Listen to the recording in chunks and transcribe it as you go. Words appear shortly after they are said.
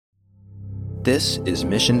This is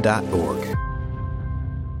Mission.org.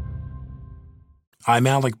 I'm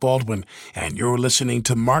Alec Baldwin, and you're listening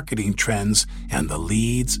to Marketing Trends and the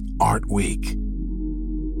Leads Art Week.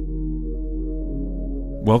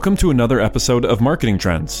 Welcome to another episode of Marketing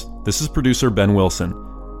Trends. This is producer Ben Wilson.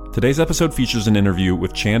 Today's episode features an interview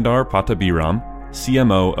with Chandar Pattabiram,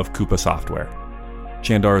 CMO of Coupa Software.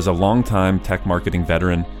 Chandar is a longtime tech marketing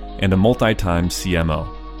veteran and a multi-time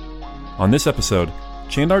CMO. On this episode,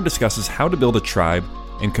 Chandar discusses how to build a tribe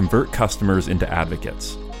and convert customers into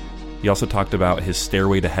advocates. He also talked about his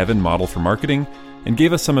Stairway to Heaven model for marketing and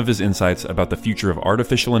gave us some of his insights about the future of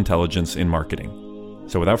artificial intelligence in marketing.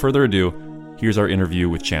 So without further ado, here's our interview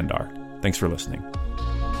with Chandar. Thanks for listening.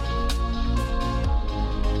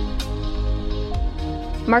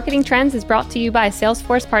 Marketing Trends is brought to you by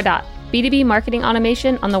Salesforce Pardot, B2B marketing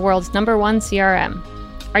automation on the world's #1 CRM.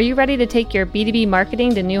 Are you ready to take your B2B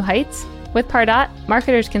marketing to new heights? With Pardot,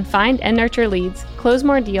 marketers can find and nurture leads, close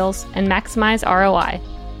more deals, and maximize ROI.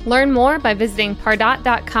 Learn more by visiting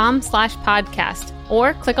pardot.com/podcast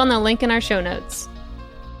or click on the link in our show notes.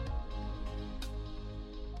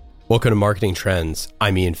 Welcome to Marketing Trends.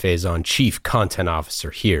 I'm Ian Faison, Chief Content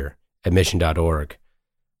Officer here at Mission.org.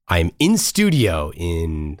 I'm in studio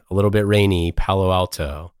in a little bit rainy Palo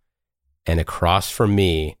Alto, and across from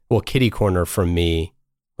me, kitty corner from me,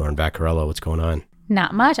 Lauren Vaccarello. What's going on?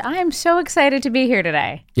 Not much. I'm so excited to be here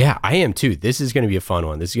today. Yeah, I am too. This is going to be a fun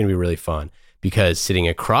one. This is going to be really fun because sitting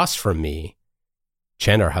across from me,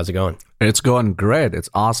 Chandar, how's it going? It's going great. It's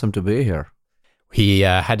awesome to be here. He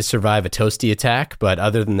had to survive a toasty attack, but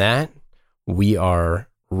other than that, we are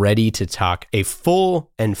ready to talk a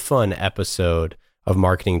full and fun episode of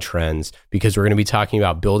Marketing Trends because we're going to be talking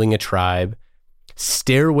about building a tribe,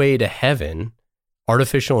 Stairway to Heaven,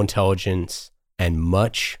 artificial intelligence, and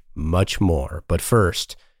much, much more. But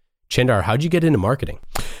first, Chandar, how'd you get into marketing?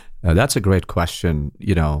 That's a great question.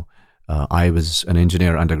 I was an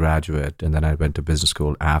engineer undergraduate, and then I went to business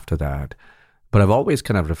school after that. But I've always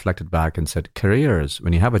kind of reflected back and said, careers,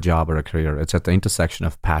 when you have a job or a career, it's at the intersection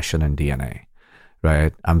of passion and DNA,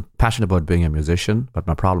 right? I'm passionate about being a musician, but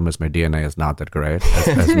my problem is my DNA is not that great,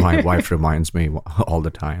 as my wife reminds me all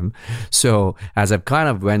the time. So as I've kind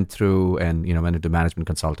of went through and, went into management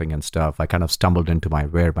consulting and stuff, I kind of stumbled into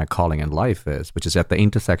where my calling in life is, which is at the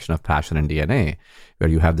intersection of passion and DNA,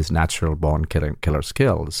 where you have this natural born killer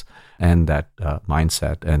skills and that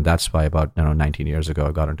mindset. And that's why about 19 years ago,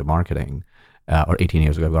 I got into marketing. Or 18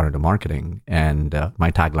 years ago, I got into marketing, and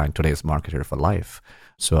my tagline today is Marketer for Life.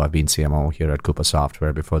 So I've been CMO here at Coupa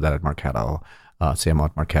Software, before that at Marketo, CMO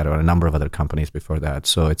at Marketo, and a number of other companies before that.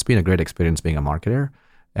 So it's been a great experience being a marketer,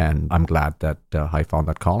 and I'm glad that I found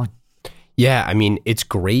that calling. Yeah, I mean, it's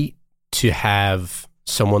great to have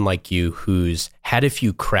someone like you who's had a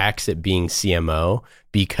few cracks at being CMO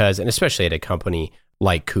because, and especially at a company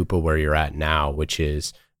like Coupa where you're at now, which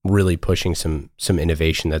is really pushing some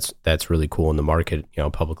innovation that's really cool in the market,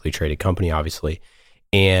 publicly traded company, obviously.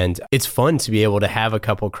 And it's fun to be able to have a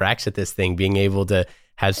couple cracks at this thing, being able to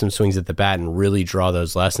have some swings at the bat and really draw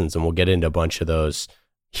those lessons. And we'll get into a bunch of those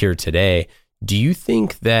here today. Do you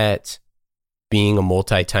think that being a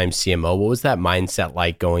multi-time CMO, what was that mindset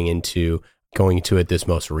like going into it this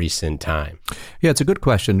most recent time? Yeah, it's a good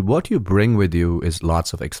question. What you bring with you is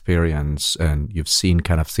lots of experience, and you bring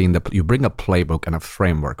a playbook and a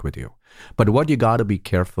framework with you. But what you got to be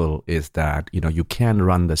careful is that, you can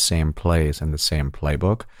run the same plays and the same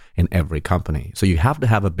playbook in every company. So you have to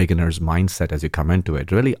have a beginner's mindset as you come into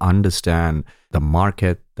it, really understand the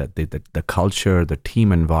market, the culture, the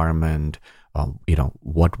team environment,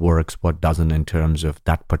 what works, what doesn't in terms of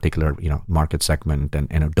that particular, market segment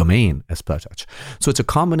and a domain as such. So it's a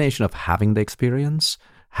combination of having the experience,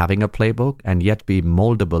 having a playbook, and yet be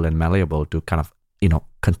moldable and malleable to kind of,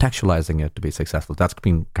 contextualizing it to be successful. That's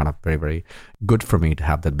been kind of very, very good for me to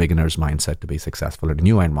have that beginner's mindset to be successful in a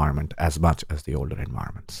new environment as much as the older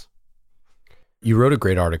environments. You wrote a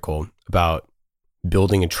great article about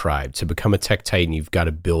building a tribe. To become a tech titan, you've got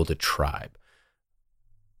to build a tribe.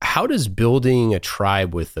 How does building a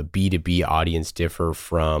tribe with a B2B audience differ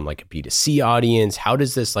from like a B2C audience? How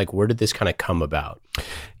does this, where did this kind of come about?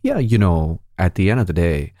 Yeah, at the end of the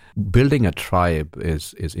day, building a tribe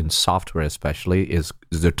is in software especially is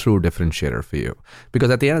the true differentiator for you.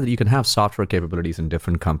 Because at the end of the day, you can have software capabilities in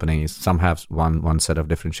different companies. Some have one set of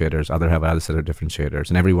differentiators, other have another set of differentiators,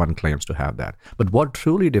 and everyone claims to have that. But what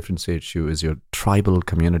truly differentiates you is your tribal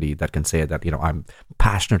community that can say that, I'm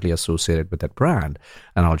passionately associated with that brand,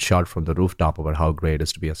 and I'll shout from the rooftop about how great it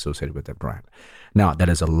is to be associated with that brand. Now, that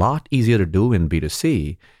is a lot easier to do in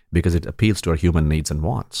B2C because it appeals to our human needs and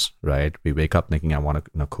wants, right? We wake up thinking, I want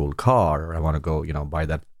a cool car, or I want to go, buy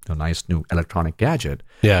that nice new electronic gadget.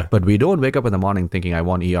 Yeah. But we don't wake up in the morning thinking I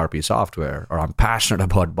want ERP software, or I'm passionate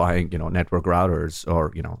about buying, network routers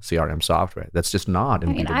or, CRM software. That's just not. I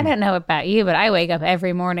mean, I don't know about you, but I wake up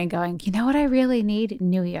every morning going, you know what I really need?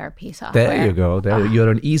 New ERP software. There you go. You're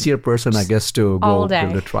an easier person, I guess, to go build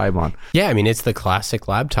a tribe on. Yeah, I mean, it's the classic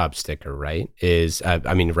laptop sticker, right?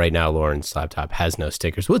 Right now, Lauren's laptop has no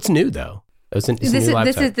stickers. What's new though? This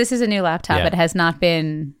is a new laptop. Yeah. It has not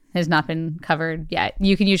been covered yet.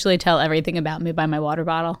 You can usually tell everything about me by my water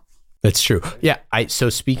bottle. That's true. Yeah. So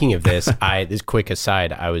speaking of this, this quick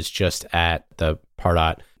aside, I was just at the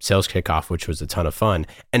Pardot sales kickoff, which was a ton of fun,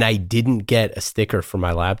 and I didn't get a sticker for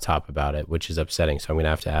my laptop about it, which is upsetting. So I'm going to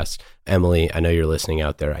have to ask Emily. I know you're listening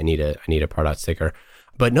out there. I need a Pardot sticker.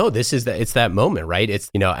 But no, it's that moment, right?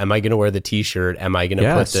 It's, am I going to wear the t-shirt? Am I going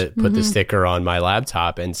to put the sticker on my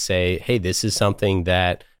laptop and say, hey, this is something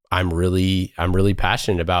that I'm really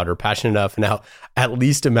passionate about, or passionate enough now, at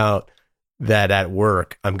least amount that at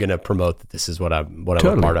work, I'm going to promote that this is what I'm a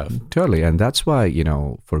part of. Totally. And that's why,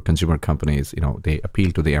 for consumer companies, they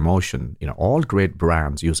appeal to the emotion. All great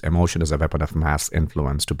brands use emotion as a weapon of mass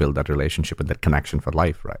influence to build that relationship and that connection for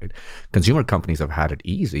life, right? Consumer companies have had it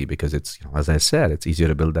easy because it's, as I said, it's easier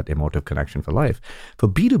to build that emotive connection for life. For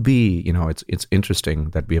B2B, it's interesting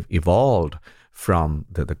that we have evolved from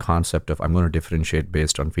the concept of I'm going to differentiate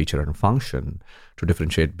based on feature and function to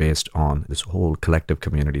differentiate based on this whole collective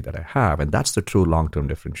community that I have. And that's the true long-term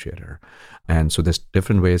differentiator. And so there's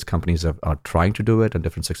different ways companies are trying to do it, and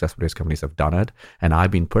different successful ways companies have done it. And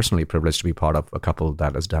I've been personally privileged to be part of a couple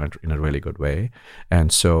that has done it in a really good way.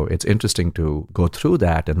 And so it's interesting to go through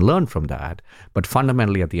that and learn from that. But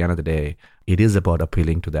fundamentally, at the end of the day, it is about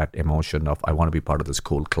appealing to that emotion of I want to be part of this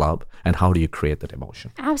cool club. And how do you create that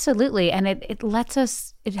emotion? Absolutely. And it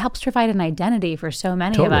helps provide an identity for so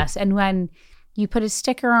many of us. And when you put a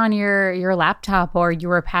sticker on your laptop, or you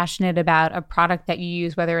are passionate about a product that you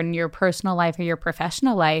use, whether in your personal life or your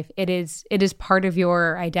professional life, it is part of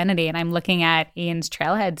your identity. And I'm looking at Ian's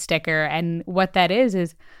Trailhead sticker, and what that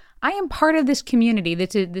is I am part of this community.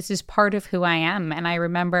 This is part of who I am. And I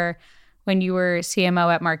remember when you were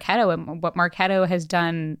CMO at Marketo, and what Marketo has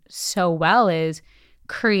done so well is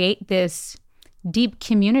create this deep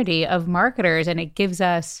community of marketers, and it gives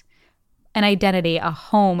us an identity, a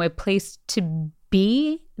home, a place to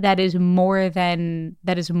be that is more than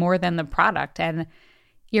the product. And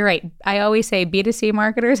you're right. I always say B2C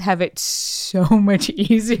marketers have it so much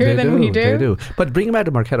easier than we do. They do. But bring it back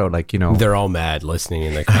to Marketo, They're all mad listening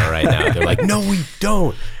in the car right now. They're like, no, we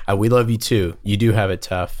don't. We love you too. You do have it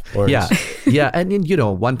tough. Yeah. Yeah. And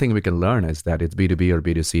one thing we can learn is that it's B2B or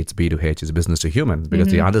B2C, it's B2H, it's business to human, because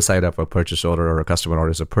the other side of a purchase order or a customer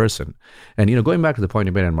order is a person. And, going back to the point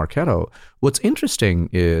you made in Marketo, what's interesting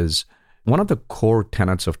is one of the core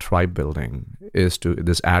tenets of tribe building is to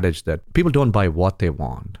this adage that people don't buy what they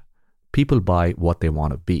want. People buy what they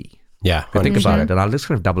want to be. Yeah. Think about it. And I'll just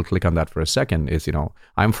kind of double click on that for a second is,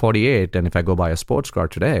 I'm 48, and if I go buy a sports car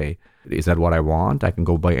today, is that what I want? I can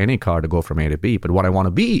go buy any car to go from A to B, but what I want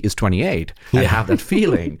to be is 28 and have that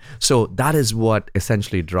feeling. So that is what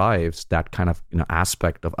essentially drives that kind of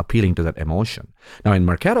aspect of appealing to that emotion. Now in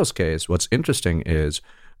Marketo's case, what's interesting is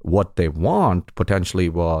what they want potentially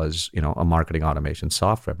was, a marketing automation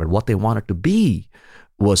software, but what they wanted to be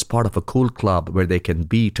was part of a cool club where they can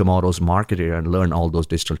be tomorrow's marketer and learn all those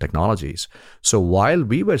digital technologies. So while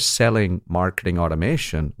we were selling marketing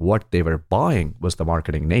automation, what they were buying was the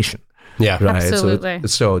marketing nation. Yeah, right. Absolutely.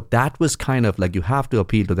 So that was kind of like you have to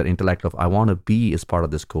appeal to that intellect of I want to be as part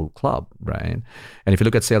of this cool club, right? And if you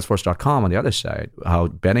look at Salesforce.com on the other side, how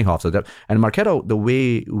Benioff said that, and Marketo, the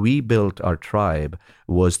way we built our tribe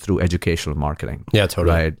was through educational marketing. Yeah,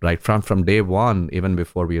 totally. Right. From day one, even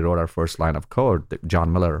before we wrote our first line of code,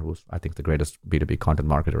 John Miller, who's I think the greatest B2B content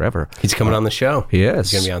marketer ever. He's coming on the show. He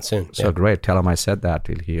is. He's going to be on soon. So great. Tell him I said that.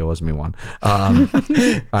 He owes me one.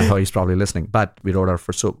 I know he's probably listening. But we wrote our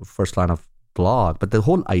first line of blog. But the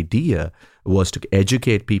whole idea was to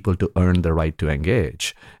educate people to earn the right to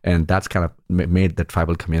engage. And that's kind of made the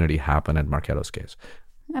tribal community happen in Marketo's case.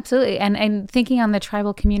 Absolutely. And thinking on the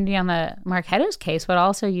tribal community on the Marketo's case, but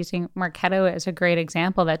also using Marketo as a great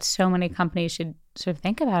example that so many companies should sort of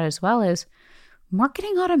think about as well, is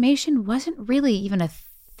marketing automation wasn't really even a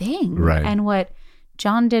thing. Right. And what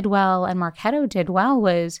John did well and Marketo did well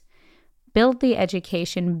was build the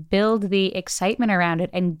education, build the excitement around it,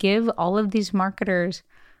 and give all of these marketers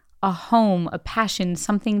a home, a passion,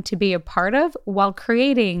 something to be a part of, while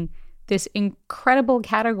creating this incredible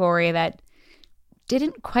category that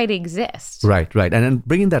didn't quite exist. Right. And then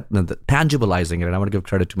bringing that, the tangibilizing it, and I want to give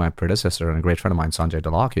credit to my predecessor and a great friend of mine, Sanjay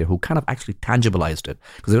Dalakia, who kind of actually tangibilized it.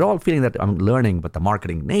 Because we're all feeling that I'm learning, but the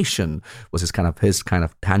marketing nation was his kind of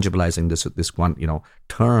tangibilizing this one,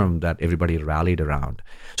 term that everybody rallied around.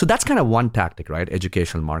 So that's kind of one tactic, right?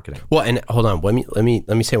 Educational marketing. Well, and hold on, let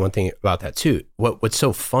me say one thing about that too. What's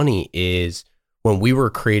so funny is when we were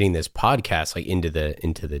creating this podcast, like into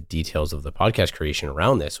the details of the podcast creation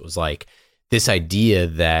around this, was like this idea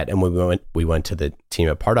that, and we went to the team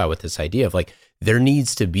at Pardot with this idea of like, there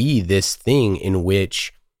needs to be this thing in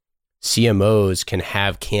which CMOs can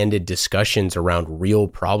have candid discussions around real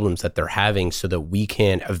problems that they're having so that we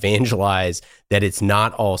can evangelize that it's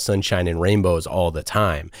not all sunshine and rainbows all the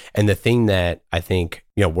time. And the thing that I think,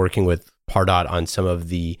 working with Pardot on some of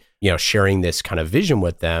the, sharing this kind of vision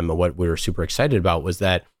with them, and what we were super excited about was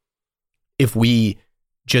that if we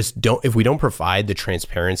don't provide the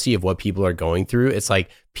transparency of what people are going through, it's like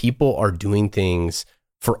people are doing things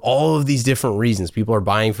for all of these different reasons. People are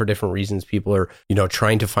buying for different reasons. People are,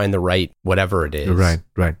 trying to find the right, whatever it is.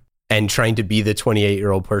 Right. And trying to be the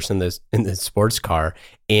 28-year-old person in the sports car.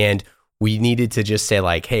 And we needed to just say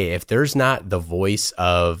like, hey, if there's not the voice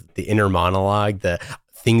of the inner monologue, the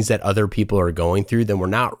things that other people are going through, then we're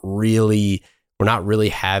not really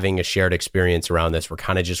having a shared experience around this. We're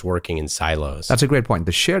kind of just working in silos. That's a great point.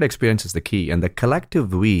 The shared experience is the key, and the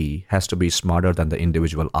collective we has to be smarter than the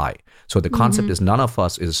individual I. So the concept is none of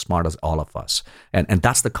us is as smart as all of us. And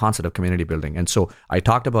that's the concept of community building. And so I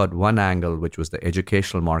talked about one angle, which was the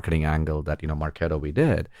educational marketing angle that, Marketo we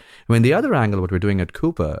did. The other angle, what we're doing at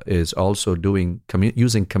Coupa is also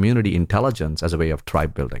using community intelligence as a way of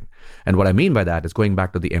tribe building. And what I mean by that is going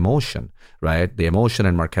back to the emotion, right? The emotion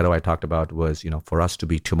in Marketo I talked about was, for us to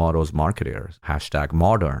be tomorrow's marketers,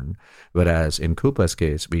 #modern. Whereas in Coupa's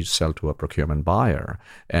case, we sell to a procurement buyer.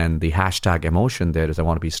 And the hashtag emotion there is I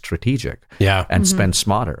want to be strategic and spend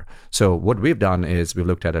smarter. So what we've done is we've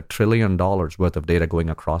looked at $1 trillion worth of data going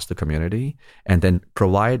across the community and then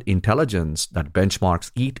provide intelligence that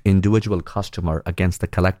benchmarks each individual customer against the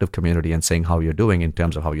collective community and saying how you're doing in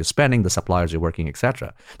terms of how you're spending, the suppliers you're working,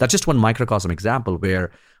 etc. That's just one microcosm example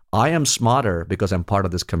where I am smarter because I'm part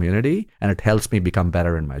of this community and it helps me become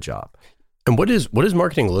better in my job. And what does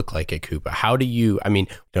marketing look like at Coupa? How do you, you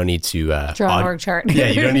don't need to draw an org chart. Yeah,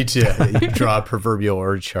 you don't need to draw a proverbial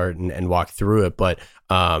org chart and walk through it. But,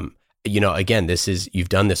 again, you've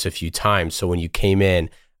done this a few times. So when you came in,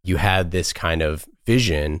 you had this kind of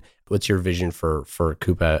vision. What's your vision for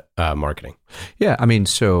Coupa marketing? Yeah,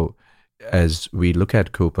 so as we look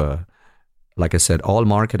at Coupa, like I said, all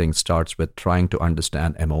marketing starts with trying to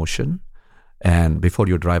understand emotion and before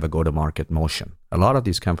you drive a go-to-market motion. A lot of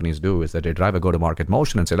these companies do is that they drive a go-to-market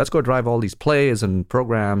motion and say, let's go drive all these plays and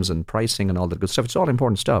programs and pricing and all that good stuff. It's all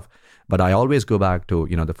important stuff. But I always go back to,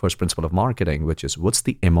 the first principle of marketing, which is what's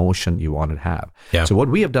the emotion you want to have? Yeah. So what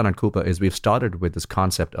we have done at Coupa is we've started with this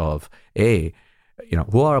concept of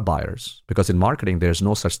who are our buyers? Because in marketing, there's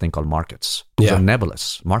no such thing called markets. Those are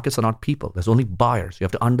nebulous. Markets are not people. There's only buyers. You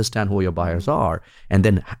have to understand who your buyers are. And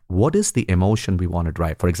then what is the emotion we want to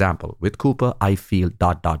drive? For example, with Coupa, I feel ...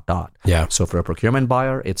 Yeah. So for a procurement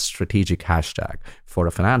buyer, it's strategic hashtag. For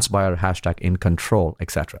a finance buyer, hashtag in control,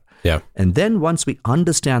 etc. Yeah. And then once we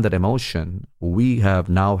understand that emotion, we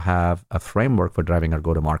now have a framework for driving our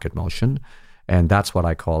go-to-market motion. And that's what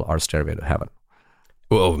I call our stairway to heaven.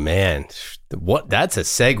 Oh man, that's a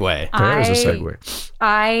segue. There is a segue.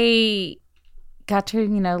 I got to,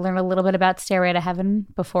 learn a little bit about Stairway to Heaven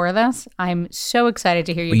before this. I'm so excited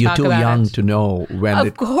to hear you talk about it. You're too young to know when.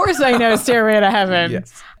 Of course I know Stairway to Heaven.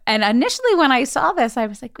 Yes. And initially when I saw this, I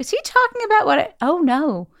was like, was he talking about what? Oh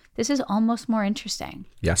no, this is almost more interesting.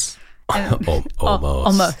 Yes.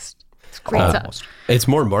 Almost. It's great stuff. It's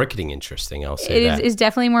more marketing interesting, I'll say that. It's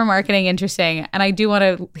definitely more marketing interesting. And I do want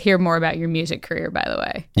to hear more about your music career, by the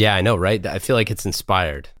way. Yeah, I know, right? I feel like it's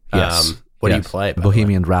inspired. Yes. What do you play?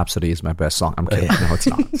 Bohemian Rhapsody is my best song. I'm kidding. No,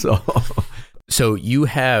 it's not. So you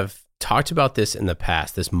have talked about this in the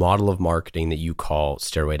past, this model of marketing that you call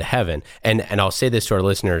Stairway to Heaven. And I'll say this to our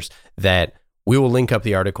listeners, that we will link up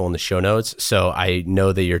the article in the show notes. So I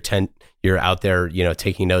know that you're out there,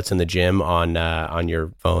 taking notes in the gym on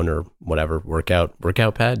your phone or whatever workout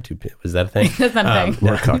pad. Was that a thing? That's not a thing.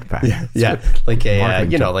 Workout pad. Yeah. Like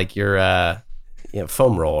like your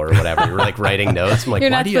foam roll or whatever. You're like writing notes. I'm like,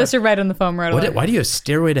 you're not supposed to write on the foam roll. Why do you have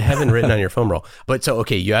Stairway to Heaven written on your foam roll? But so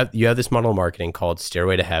okay, you have this model of marketing called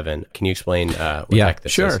Stairway to Heaven. Can you explain what the heck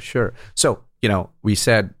this is? Sure. So we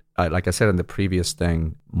said. Like I said in the previous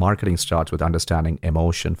thing, marketing starts with understanding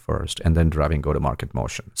emotion first and then driving go-to-market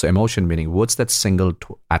motion. So emotion meaning what's that single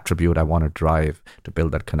attribute I want to drive to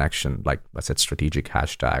build that connection? Like I said, strategic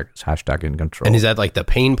hashtag in control. And is that like the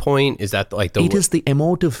pain point? Is that like the... It is the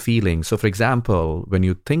emotive feeling. So for example, when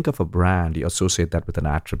you think of a brand, you associate that with an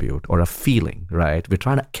attribute or a feeling, right? We're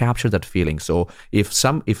trying to capture that feeling. So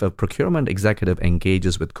if a procurement executive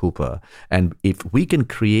engages with Coupa, and if we can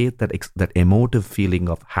create that emotive feeling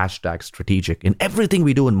of hashtag strategic in everything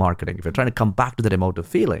we do in marketing, if you're trying to come back to that emotive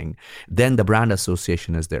feeling, then the brand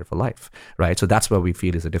association is there for life, right? So that's what we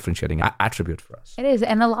feel is a differentiating attribute for us. It is.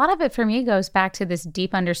 And a lot of it for me goes back to this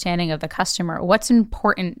deep understanding of the customer. What's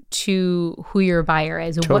important to who your buyer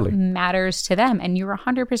is, Totally. What matters to them. And you're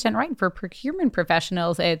 100% right. For procurement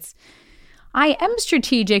professionals, it's, I am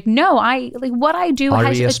strategic. No, what I do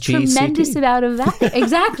has a tremendous amount of that.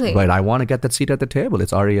 Exactly. Right. I want to get that seat at the table.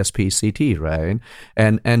 It's RESPCT, right?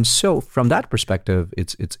 And so from that perspective,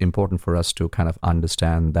 it's important for us to kind of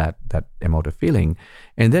understand that emotive feeling,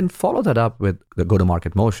 and then follow that up with the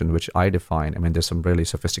go-to-market motion, which I define. I mean, there's some really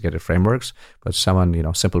sophisticated frameworks, but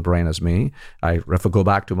someone, simple brain as me, I go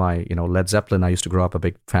back to my, Led Zeppelin. I used to grow up a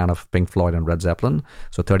big fan of Pink Floyd and Led Zeppelin.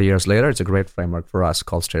 So 30 years later, it's a great framework for us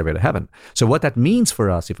called Stairway to Heaven. So what that means for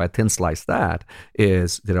us, if I thin slice that,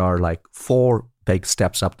 is there are like 4 big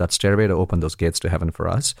steps up that stairway to open those gates to heaven for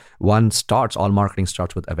us. All marketing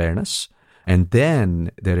starts with awareness. And then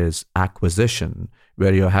there is acquisition,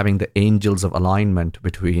 where you're having the angels of alignment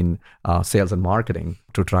between sales and marketing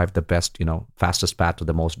to drive the best, fastest path to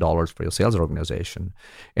the most dollars for your sales organization.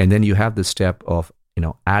 And then you have the step of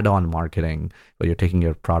add-on marketing, where you're taking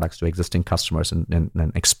your products to existing customers and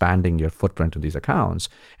expanding your footprint in these accounts.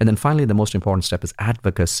 And then finally, the most important step is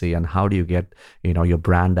advocacy, and how do you get your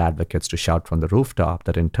brand advocates to shout from the rooftop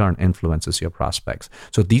that in turn influences your prospects.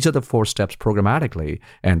 So these are the 4 steps programmatically,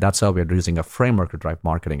 and that's how we're using a framework to drive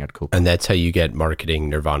marketing at Coupa. And that's how you get marketing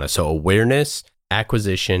nirvana. So awareness,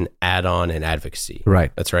 acquisition, add-on, and advocacy.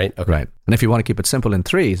 Right. That's right? Okay. Right. And if you want to keep it simple in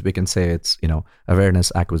 3s, we can say it's,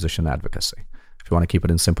 awareness, acquisition, advocacy. If you want to keep it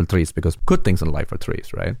in simple 3s, because good things in life are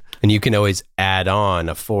 3s, right? And you can always add on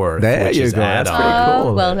a 4th. There which you is go. That's pretty Oh,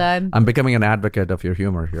 cool. well done. I'm becoming an advocate of your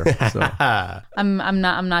humor here. So. I'm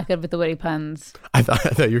not good with the witty puns. I thought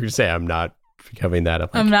you were going to say I'm not becoming that.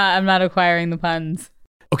 I'm not acquiring the puns.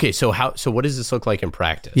 Okay, so what does this look like in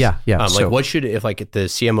practice? Yeah. What should, if like the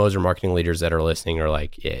CMOs or marketing leaders that are listening are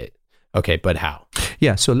like, yeah, okay, but how?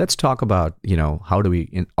 Yeah, so let's talk about, how do we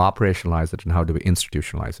operationalize it and how do we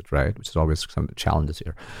institutionalize it, right? Which is always some challenges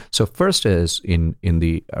here. So first is in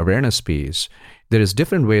the awareness piece, there is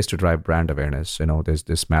different ways to drive brand awareness. There's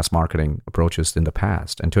this mass marketing approaches in the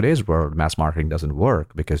past. And today's world, mass marketing doesn't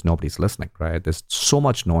work because nobody's listening, right? There's so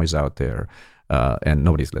much noise out there. And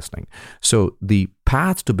nobody's listening. So the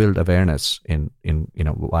path to build awareness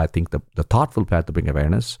I think the thoughtful path to bring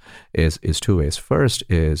awareness is 2 ways. First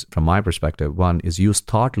is, from my perspective, one is use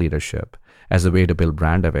thought leadership as a way to build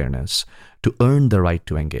brand awareness to earn the right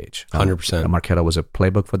to engage. 100%. Marketo was a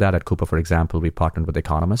playbook for that. At Coupa, for example, we partnered with The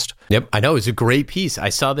Economist. Yep, I know. It's a great piece. I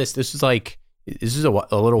saw this. This was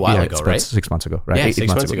a little while ago, right? 6 months ago, right? Yeah, 6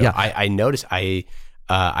 months ago. Yeah. I noticed.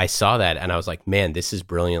 I saw that and I was like, man, this is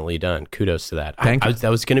brilliantly done. Kudos to that. Thank you. I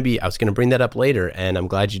was going to bring that up later, and I'm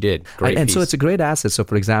glad you did. Great and piece. so it's a great asset. So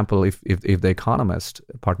for example, if The Economist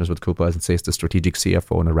partners with Coupa and says the strategic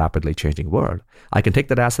CFO in a rapidly changing world, I can take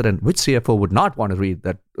that asset, and which CFO would not want to read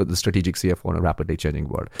that the strategic CFO in a rapidly changing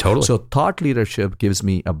world? Totally. So thought leadership gives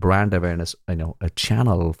me a brand awareness, a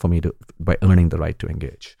channel for me to, by earning the right to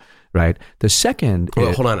engage, right? The second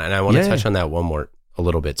hold on, and I want to touch on that a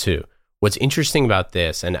little bit too. What's interesting about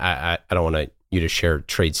this, and I don't want you to share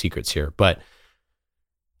trade secrets here, but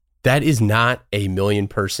that is not a 1 million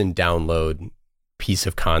person download piece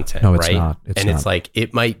of content, no, right? It's not. It's like,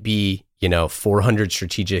 it might be, 400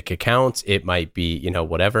 strategic accounts. It might be,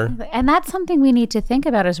 whatever. And that's something we need to think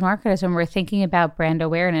about as marketers when we're thinking about brand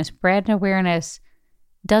awareness. Brand awareness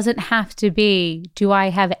doesn't have to be, do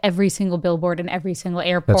I have every single billboard in every single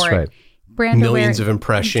airport? That's right. Brand millions of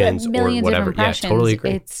impressions or whatever. Yeah, totally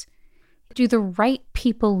agree. It's, do the right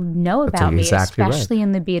people know about me, especially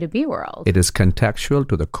in the B2B world? It is contextual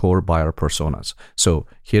to the core buyer personas. So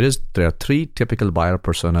there are 3 typical buyer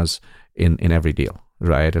personas in every deal,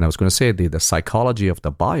 right? And I was going to say the psychology of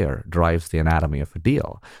the buyer drives the anatomy of a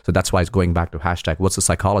deal. So that's why it's going back to hashtag, what's the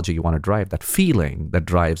psychology you want to drive? That feeling that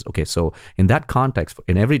drives, okay, so in that context,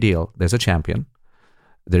 in every deal, there's a champion.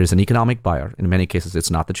 There is an economic buyer. In many cases,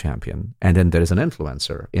 it's not the champion. And then there is an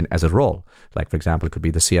influencer as a role. Like, for example, it could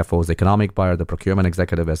be the CFO as the economic buyer, the procurement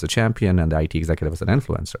executive as the champion, and the IT executive as an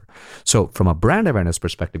influencer. So from a brand awareness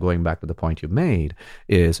perspective, going back to the point you made,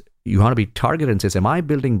 is you want to be targeted and says, am I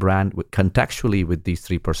building brand contextually with these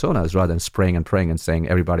three personas rather than spraying and praying and saying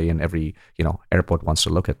everybody in every, airport wants to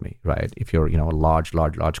look at me, right? If you're, a large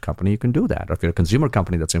company, you can do that. Or if you're a consumer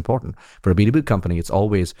company, that's important. For a B2B company, it's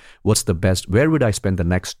always, what's the best, where would I spend the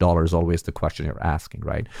next dollar is always the question you're asking,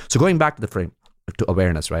 right? So going back to the frame, to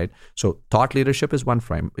awareness, right? So thought leadership is one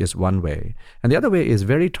way. And the other way is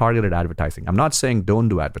very targeted advertising. I'm not saying don't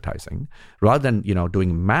do advertising. Rather than,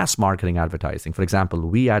 doing mass marketing advertising. For example,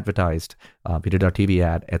 we advertised, we did our TV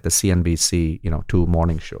ad at the CNBC, 2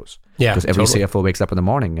 morning shows. Yeah, because every totally. CFO wakes up in the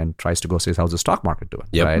morning and tries to go say, how's the stock market doing?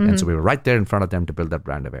 Yep. Right. Mm-hmm. And so we were right there in front of them to build that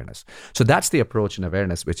brand awareness. So that's the approach in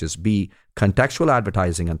awareness, which is B, contextual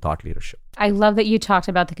advertising and thought leadership. I love that you talked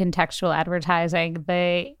about the contextual advertising.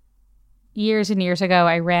 Years and years ago,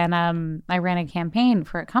 I ran a campaign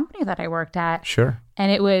for a company that I worked at. Sure. And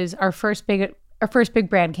it was our first big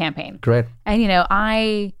brand campaign. Great. And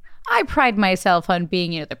I pride myself on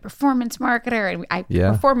being, the performance marketer, and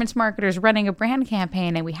performance marketers running a brand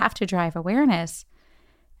campaign, and we have to drive awareness.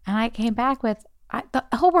 And I came back with, the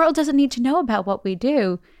whole world doesn't need to know about what we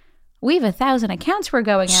do. We have 1,000 accounts we're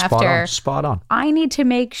going after. Spot on. I need to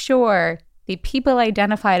make sure the people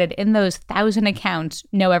identified in those 1,000 accounts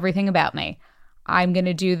know everything about me. I'm going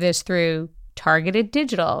to do this through targeted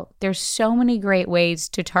digital. There's so many great ways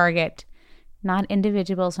to target not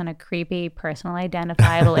individuals in a creepy, personal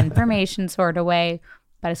identifiable information sort of way,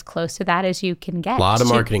 but as close to that as you can get. A lot of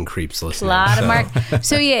marketing creeps listening.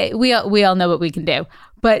 So yeah, we all know what we can do.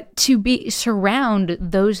 But to surround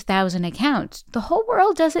those 1,000 accounts, the whole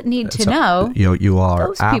world doesn't need to know. You are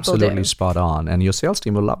Those people absolutely do. spot on. And your sales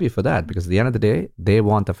team will love you for that, because at the end of the day, they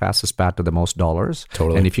want the fastest path to the most dollars.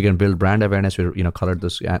 Totally. And if you can build brand awareness, colored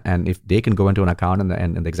this, and if they can go into an account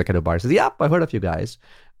and the executive buyer says, yep, I've heard of you guys.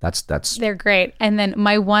 That's They're great. And then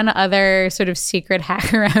my one other sort of secret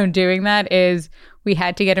hack around doing that is we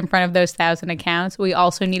had to get in front of those 1,000 accounts. We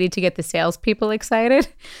also needed to get the salespeople excited.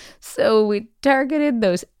 So we targeted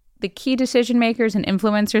the key decision makers and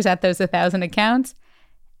influencers at those 1,000 accounts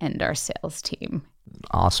and our sales team.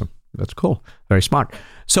 awesome. That's cool. Very smart.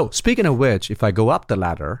 So speaking of which, if I go up the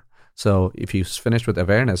ladder, so if you finished with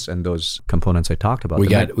awareness and those components I talked about, we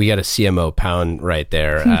got a CMO pound right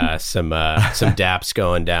there. Some daps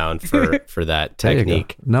going down for that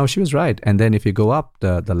technique. No, she was right. And then if you go up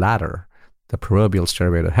the ladder, the proverbial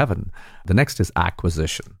stairway to heaven, the next is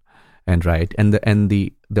acquisition, and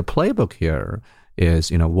the playbook here is,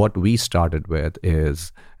 what we started with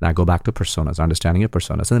is, and I go back to personas, understanding your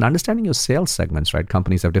personas, and then understanding your sales segments, right?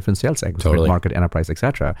 Companies have different sales segments, totally. Market, enterprise,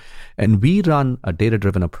 etc. And we run a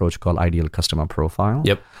data-driven approach called Ideal Customer Profile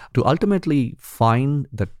to ultimately find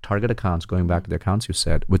the target accounts, going back to the accounts you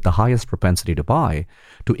said, with the highest propensity to buy,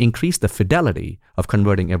 to increase the fidelity of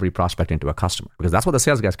converting every prospect into a customer. Because that's what the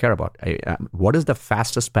sales guys care about. What is the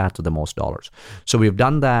fastest path to the most dollars? So we've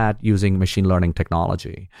done that using machine learning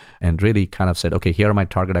technology and really kind of said, okay, here are my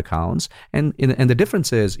target accounts. And the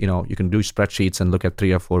difference is, you can do spreadsheets and look at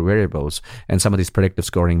 3 or 4 variables. And some of these predictive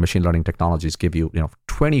scoring machine learning technologies give you,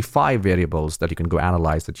 25 variables that you can go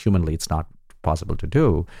analyze that humanly it's not possible to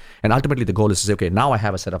do. And ultimately the goal is to say, okay, now I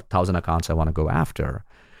have a set of 1,000 accounts I want to go after.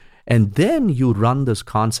 And then you run this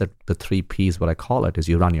concept, the 3 Ps, what I call it, is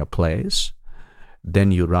you run your plays,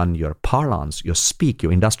 then you run your parlance, your speak,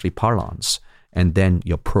 your industry parlance, and then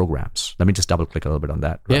your programs. Let me just double click a little bit on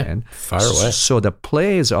that, Ryan. Yeah, fire away. So the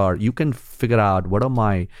plays are, you can figure out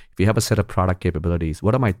if you have a set of product capabilities,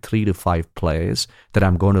 what are my 3 to 5 plays that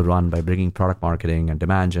I'm going to run by bringing product marketing and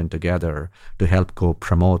demand gen together to help go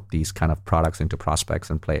promote these kind of products into prospects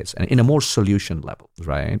and plays, and in a more solution level,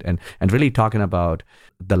 right? And really talking about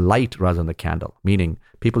the light rather than the candle, meaning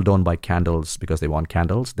people don't buy candles because they want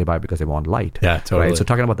candles, they buy because they want light. Yeah, totally. Right? So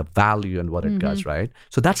talking about the value and what it does, right?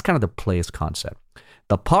 So that's kind of the plays concept.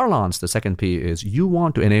 The parlance, the second P, is you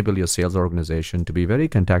want to enable your sales organization to be very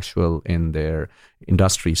contextual in their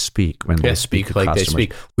industry speak when they speak to like customers. they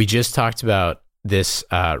speak. We just talked about this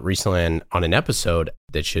recently on an episode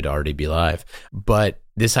that should already be live. But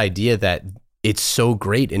this idea that it's so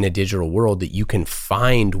great in a digital world that you can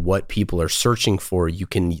find what people are searching for. You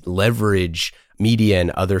can leverage media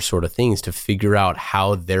and other sort of things to figure out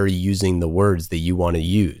how they're using the words that you want to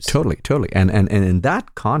use. Totally. And in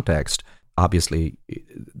that context, obviously,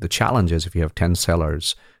 the challenge is if you have 10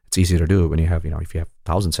 sellers, it's easier to do. When you have, if you have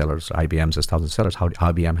 1,000 sellers, IBM has 1,000 sellers,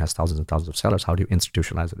 IBM has thousands and thousands of sellers, how do you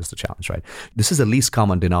institutionalize it is the challenge, right? This is the least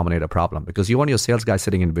common denominator problem, because you want your sales guy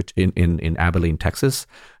sitting in Abilene, Texas,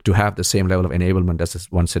 to have the same level of enablement as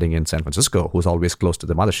this one sitting in San Francisco, who's always close to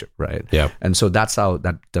the mothership, right? Yeah. And so that's how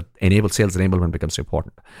that sales enablement becomes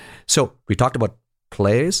important. So we talked about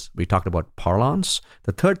plays. We talked about parlance.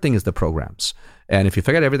 The third thing is the programs. And if you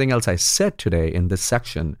forget everything else I said today in this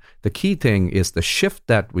section, the key thing is the shift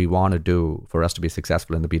that we want to do for us to be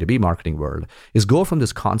successful in the B2B marketing world is go from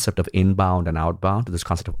this concept of inbound and outbound to this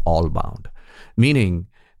concept of all bound. Meaning,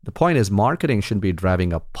 the point is marketing shouldn't be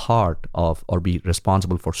driving a part of or be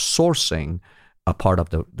responsible for sourcing a part of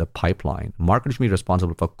the pipeline. Marketing should be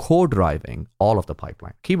responsible for co-driving all of the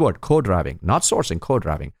pipeline. Keyword, co-driving, not sourcing,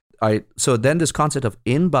 co-driving. So then this concept of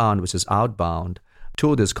inbound, which is outbound,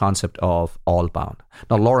 to this concept of all bound.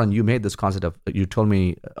 Now, Lauren, you made this concept of, you told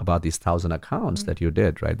me about these 1,000 accounts that you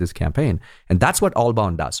did, right? This campaign. And that's what all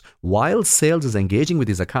bound does. While sales is engaging with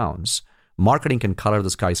these accounts, marketing can color the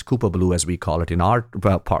skies Coupa blue, as we call it in our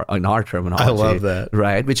terminology. I love that.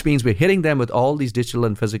 Right? Which means we're hitting them with all these digital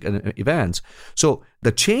and physical events. So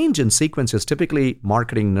the change in sequence is typically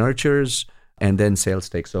marketing nurtures and then sales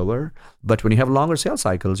takes over. But when you have longer sales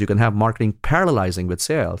cycles, you can have marketing parallelizing with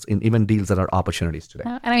sales in even deals that are opportunities today.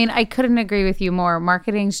 And I mean, I couldn't agree with you more.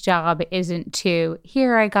 Marketing's job isn't to,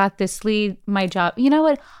 here, I got this lead, my job. You know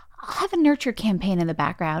what? I'll have a nurture campaign in the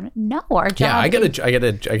background. No, our job. Yeah, I get a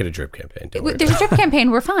drip campaign. There's a drip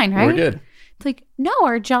campaign. We're fine, right? We're good. It's like, no,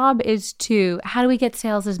 our job is to, how do we get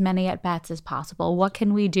sales as many at bats as possible? What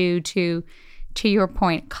can we do to your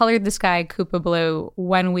point, color the sky Coupa blue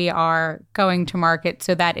when we are going to market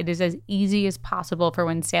so that it is as easy as possible for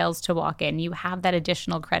when sales to walk in. You have that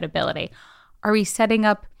additional credibility. Are we setting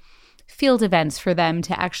up field events for them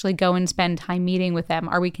to actually go and spend time meeting with them?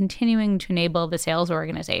 Are we continuing to enable the sales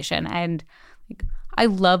organization? And I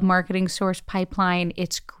love Marketing Source Pipeline.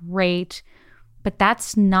 It's great, but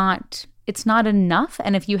it's not enough.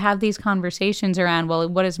 And if you have these conversations around, well,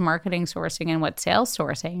 what is marketing sourcing and what sales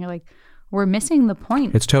sourcing? You're like, we're missing the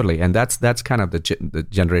point. It's totally, and that's kind of the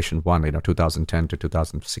generation one, 2010 to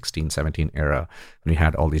 2016, 17 era, when you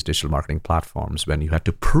had all these digital marketing platforms, when you had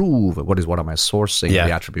to prove what am I sourcing,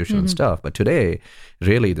 the attribution and stuff. But today,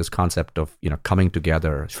 really, this concept of coming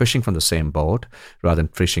together, fishing from the same boat, rather than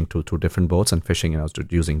fishing two different boats, and fishing,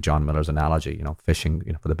 using John Miller's analogy, fishing,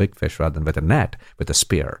 for the big fish rather than with a net, with a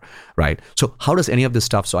spear, right? So how does any of this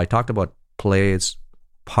stuff? So I talked about plays,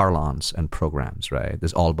 parlance, and programs, right?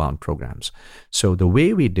 There's all bound programs. So the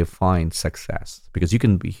way we define success, because you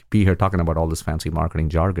can be here talking about all this fancy marketing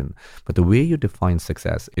jargon, but the way you define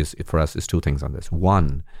success is, for us, is two things on this.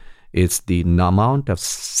 One, it's the amount of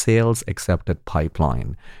sales accepted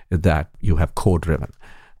pipeline that you have co-driven.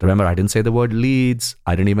 Remember, I didn't say the word leads.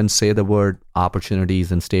 I didn't even say the word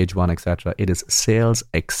opportunities in stage one, etc. It is sales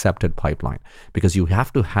accepted pipeline, because you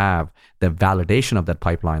have to have the validation of that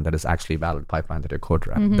pipeline that is actually valid pipeline that you're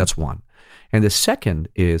co-driving. That's one. And the second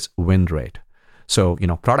is win rate. So,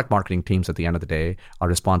 product marketing teams at the end of the day are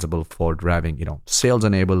responsible for driving, sales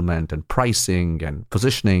enablement and pricing and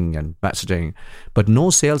positioning and messaging. But no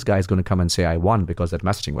sales guy is going to come and say, I won because that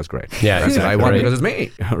messaging was great. Yeah, exactly. I won because it's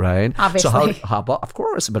me, right? Obviously. So of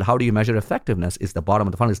course, but how do you measure effectiveness? Is the bottom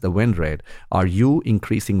of the funnel, is the win rate. Are you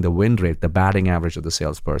increasing the win rate, the batting average of the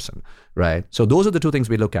salesperson, right? So those are the two things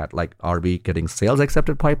we look at. Like, are we getting sales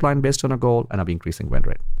accepted pipeline based on a goal, and are we increasing win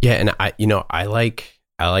rate? Yeah, and I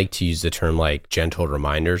like to use the term like gentle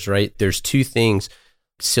reminders, right? There's two things.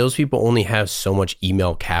 Salespeople only have so much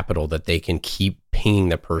email capital that they can keep pinging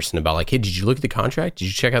the person about, like, hey, did you look at the contract? Did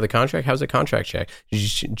you check out the contract? How's the contract check?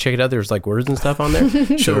 Did you check it out? There's like words and stuff on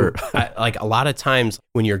there. Sure. Like a lot of times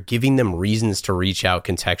when you're giving them reasons to reach out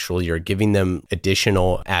contextually, you're giving them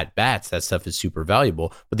additional at bats, that stuff is super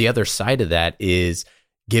valuable. But the other side of that is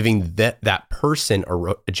giving that person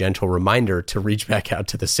a gentle reminder to reach back out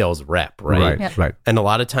to the sales rep, right? Right. And a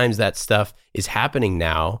lot of times that stuff is happening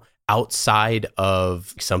now outside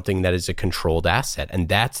of something that is a controlled asset. And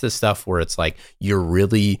that's the stuff where it's like, you're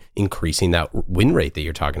really increasing that win rate that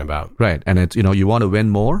you're talking about. Right. And it's, you want to win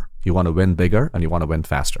more, you want to win bigger, and you want to win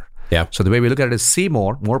faster. Yeah. So the way we look at it is see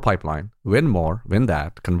more pipeline, win more, win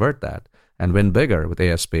that, convert that, and win bigger with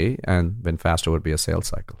ASP, and win faster would be a sales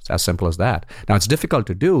cycle. It's as simple as that. Now, it's difficult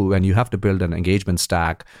to do, and you have to build an engagement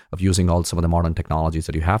stack of using all some of the modern technologies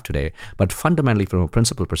that you have today. But fundamentally, from a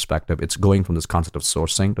principal perspective, it's going from this concept of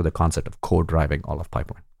sourcing to the concept of co-driving all of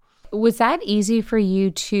pipeline. Was that easy for you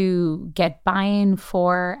to get buy-in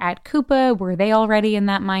for at Coupa? Were they already in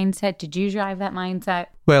that mindset? Did you drive that mindset?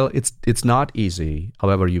 Well, it's not easy.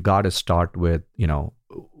 However, you got to start with,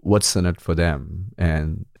 what's in it for them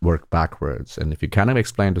and work backwards. And if you kind of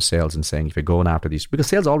explain to sales and saying, if you're going after these, because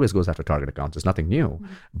sales always goes after target accounts, it's nothing new. Mm-hmm.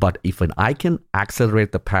 But if I can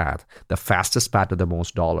accelerate the path, the fastest path to the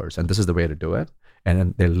most dollars, and this is the way to do it, and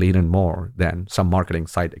then they'll lean in more than some marketing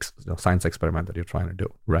science experiment that you're trying to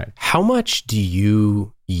do, right? How much do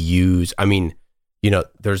you use? I mean,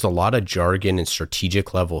 there's a lot of jargon and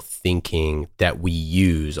strategic level thinking that we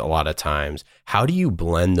use a lot of times. How do you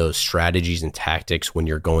blend those strategies and tactics when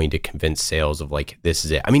you're going to convince sales of like, this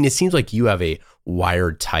is it? I mean, it seems like you have a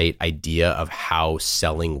wired tight idea of how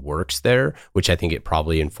selling works there, which I think it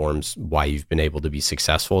probably informs why you've been able to be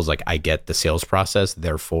successful. Is like, I get the sales process,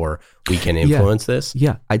 therefore we can influence this.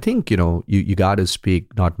 Yeah. I think, you got to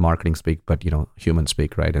speak, not marketing speak, but, human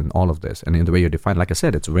speak, right? And all of this. And in the way you define, like I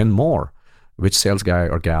said, it's win more. Which sales guy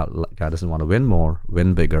or gal doesn't want to win more,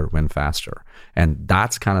 win bigger, win faster? And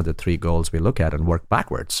that's kind of the three goals we look at and work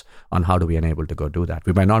backwards on how do we enable to go do that.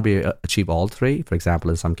 We might not be achieve all three. For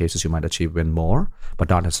example, in some cases, you might achieve win more, but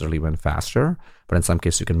not necessarily win faster. But in some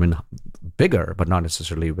cases, you can win bigger, but not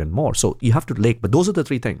necessarily win more. So you have to but those are the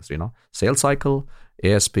three things, sales cycle,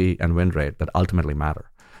 ASP, and win rate that ultimately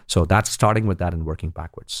matter. So that's starting with that and working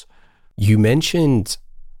backwards. You mentioned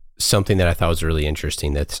something that I thought was really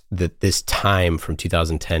interesting, that this time from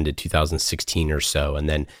 2010 to 2016 or so, and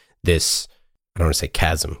then this, I don't want to say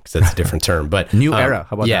chasm because that's a different term, but new era.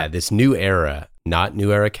 How about that? This new era, not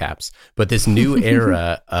new era caps, but this new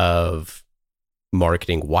era of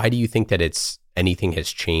marketing. Why do you think that anything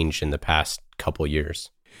has changed in the past couple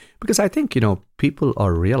years? Because I think, people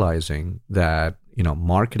are realizing that,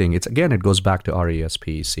 marketing, it goes back to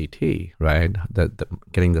RESP-CT, right? The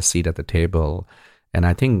getting the seat at the table. And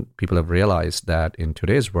I think people have realized that in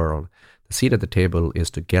today's world, the seat at the table is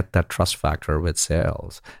to get that trust factor with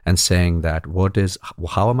sales and saying that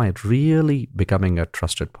how am I really becoming a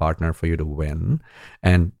trusted partner for you to win?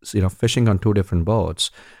 And, fishing on two different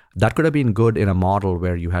boats. That could have been good in a model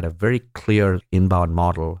where you had a very clear inbound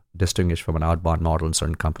model distinguished from an outbound model in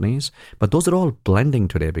certain companies. But those are all blending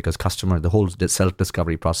today because the whole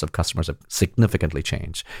self-discovery process of customers have significantly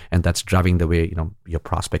changed. And that's driving the way, your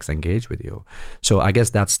prospects engage with you. So I guess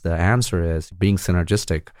that's the answer, is being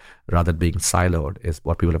synergistic rather than being siloed is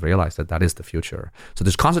what people have realized, that is the future. So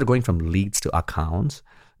this concept of going from leads to accounts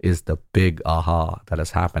is the big aha that has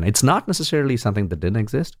happened. It's not necessarily something that didn't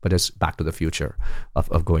exist, but it's back to the future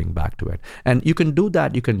of going back to it. And you can do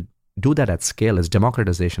that. You can do that at scale. It's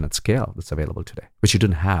democratization at scale that's available today, which you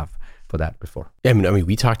didn't have for that before. Yeah, I mean,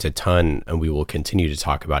 we talked a ton, and we will continue to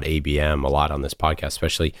talk about ABM a lot on this podcast,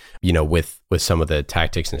 especially, with some of the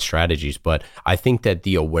tactics and strategies. But I think that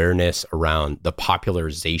the awareness around the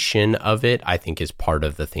popularization of it, I think, is part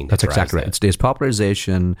of the thing. That's exactly right. It's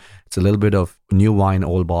popularization. It's a little bit of new wine,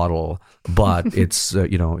 old bottle, but it's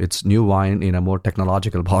it's new wine in a more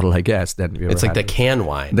technological bottle, I guess. It's like the can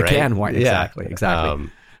wine. The right? can wine, exactly. Yeah. Exactly.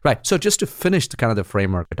 Right. So just to finish the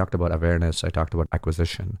framework, I talked about awareness, I talked about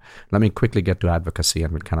acquisition. Let me quickly get to advocacy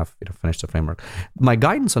and we'll kind of finish the framework. My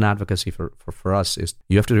guidance on advocacy for us is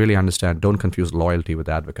you have to really understand, don't confuse loyalty with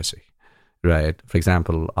advocacy, right? For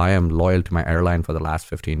example, I am loyal to my airline for the last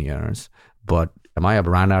 15 years, but am I a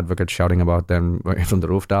brand advocate shouting about them from the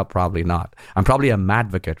rooftop? Probably not. I'm probably a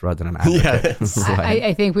madvocate rather than an advocate. Yes. Right.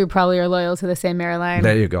 I think we probably are loyal to the same airline.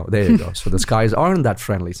 There you go. So the skies aren't that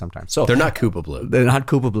friendly sometimes. So they're not Coupa Blue. They're not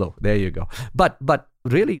Coupa Blue. There you go. But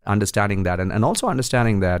really understanding that and also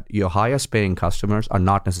understanding that your highest paying customers are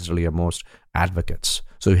not necessarily your most advocates.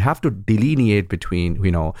 So you have to delineate between,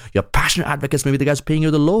 your passionate advocates, maybe the guy's paying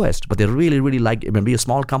you the lowest, but they really, really like it. Maybe a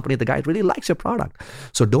small company, the guy really likes your product.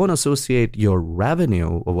 So don't associate your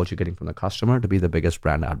revenue or what you're getting from the customer to be the biggest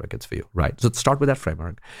brand advocates for you, right? So start with that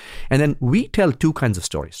framework. And then we tell two kinds of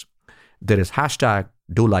stories. There is hashtag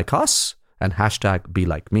do like us and hashtag be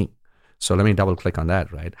like me. So let me double click on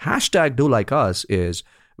that, right? Hashtag do like us is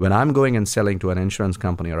when I'm going and selling to an insurance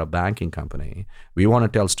company or a banking company, we want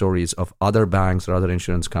to tell stories of other banks or other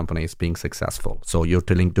insurance companies being successful. So you're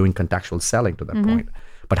doing contextual selling to that point.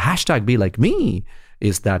 But hashtag be like me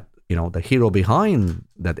is that, the hero behind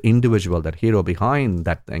that individual, that hero behind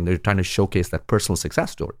that thing. They're trying to showcase that personal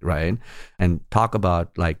success story, right? And talk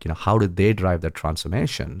about how did they drive that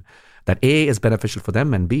transformation? That A is beneficial for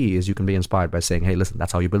them, and B is you can be inspired by saying, hey, listen,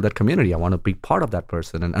 that's how you build that community. I want to be part of that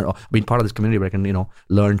person and be part of this community where I can,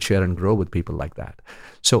 learn, share, and grow with people like that.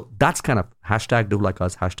 So that's kind of hashtag do like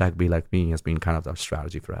us, hashtag be like me has been kind of our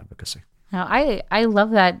strategy for advocacy. Now, I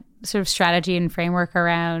love that sort of strategy and framework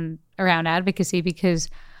around advocacy because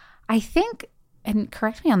I think, and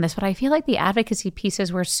correct me on this, but I feel like the advocacy piece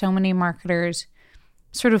is where so many marketers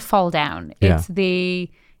sort of fall down. It's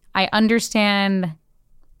I understand.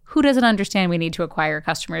 Who doesn't understand we need to acquire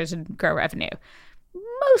customers and grow revenue?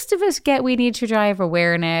 Most of us get we need to drive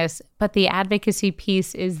awareness, but the advocacy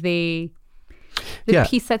piece is the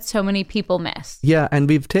piece that so many people miss. Yeah, and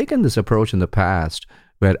we've taken this approach in the past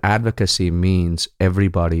where advocacy means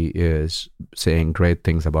everybody is saying great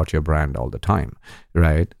things about your brand all the time,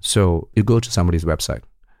 right? So you go to somebody's website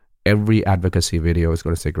every advocacy video is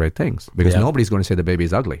going to say great things because nobody's going to say the baby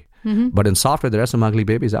is ugly. But in software, there are some ugly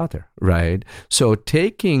babies out there, right? So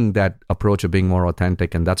taking that approach of being more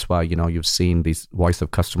authentic, and that's why, you've seen these voice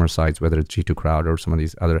of customer sites, whether it's G2 Crowd or some of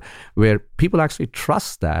these other, where people actually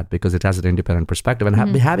trust that because it has an independent perspective, and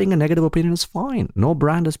having a negative opinion is fine. No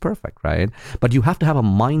brand is perfect, right? But you have to have a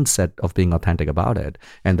mindset of being authentic about it.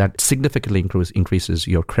 And that significantly increases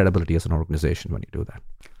your credibility as an organization when you do that.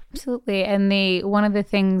 Absolutely. And one of the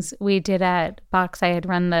things we did at Box, I had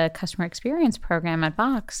run the customer experience program at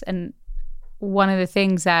Box. And one of the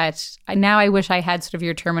things that now I wish I had sort of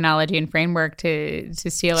your terminology and framework to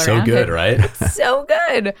steal around. So good, right? It's so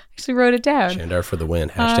good. I actually wrote it down. Chandar for the win.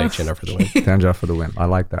 Hashtag Chandar for the win. Chandar for the win. I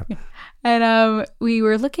like that. And we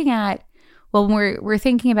were looking at, well, when we're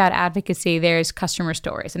thinking about advocacy, there's customer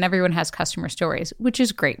stories, and everyone has customer stories, which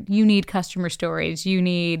is great. You need customer stories. You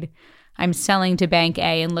need, I'm selling to bank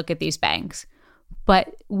A and look at these banks.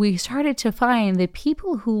 But we started to find that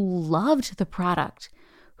people who loved the product,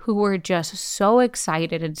 who were just so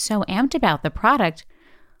excited and so amped about the product,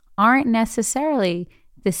 aren't necessarily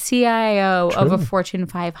the CIO of a Fortune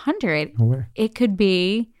 500. No way. It could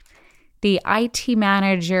be the IT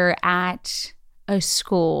manager at a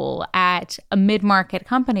school, at a mid-market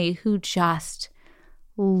company who just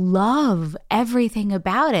love everything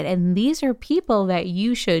about it. And these are people that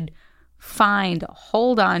you should find,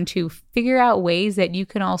 hold on to, figure out ways that you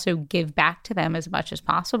can also give back to them as much as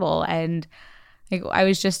possible. And I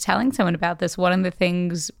was just telling someone about this. One of the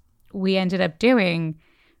things we ended up doing,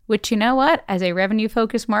 which, you know what, as a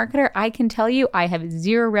revenue-focused marketer, I can tell you I have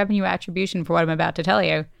zero revenue attribution for what I'm about to tell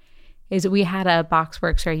you, is we had a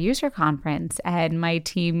BoxWorks, our user conference, and my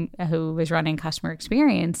team who was running customer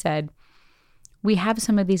experience said, we have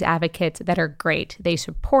some of these advocates that are great. They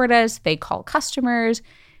support us. They call customers.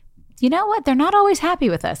 You know what? They're not always happy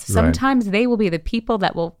with us. Sometimes they will be the people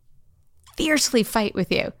that will fiercely fight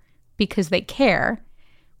with you because they care,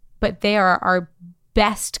 but they are our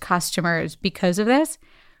best customers because of this.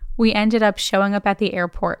 We ended up showing up at the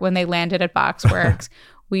airport when they landed at BoxWorks.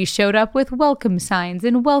 We showed up with welcome signs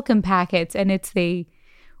and welcome packets, and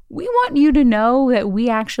we want you to know that we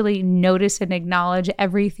actually notice and acknowledge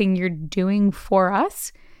everything you're doing for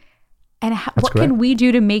us. And what can we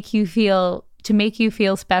do to make you feel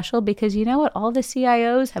special? Because you know what? All the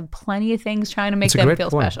CIOs have plenty of things trying to make them feel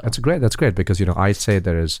special. That's great because, I say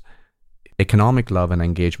there is economic love and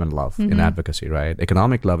engagement love in advocacy, right?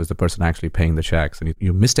 Economic love is the person actually paying the checks, and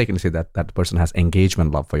you mistakenly say that person has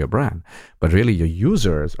engagement love for your brand, but really your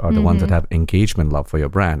users are the ones that have engagement love for your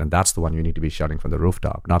brand, and that's the one you need to be shouting from the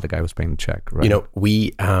rooftop, not the guy who's paying the check, right?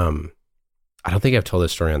 We I don't think I've told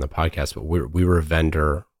this story on the podcast, but we were a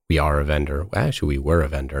vendor. We are a vendor. Actually, we were a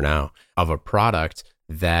vendor now of a product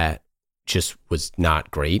that just was not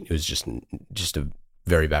great. It was just a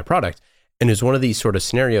very bad product. And it was one of these sort of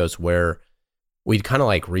scenarios where we'd kind of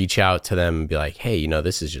like reach out to them and be like, hey,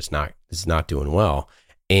 this is not doing well.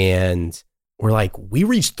 And we're like, we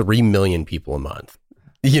reach 3 million people a month.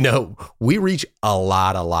 We reach a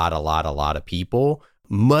lot of people,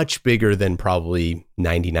 much bigger than probably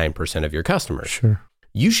 99% of your customers. Sure.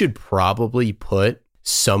 You should probably put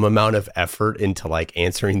some amount of effort into like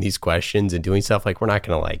answering these questions and doing stuff. Like we're not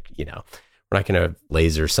going to we're not going to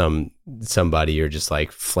laser somebody or just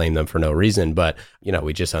like flame them for no reason. But,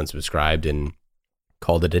 we just unsubscribed and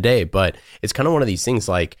called it a day. But it's kind of one of these things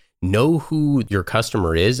like know who your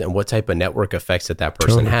customer is and what type of network effects that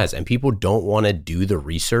person has. And people don't want to do the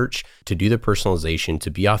research, to do the personalization, to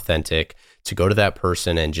be authentic, to go to that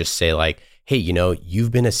person and just say like, hey,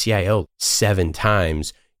 you've been a CIO 7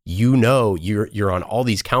 times. You're on all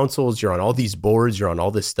these councils, you're on all these boards, you're on all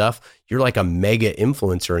this stuff. You're like a mega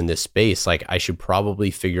influencer in this space. Like I should probably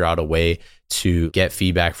figure out a way to get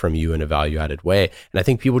feedback from you in a value-added way. And I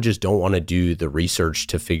think people just don't want to do the research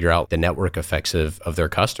to figure out the network effects of their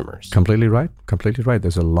customers. Completely right.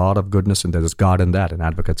 There's a lot of goodness and there's God in that. And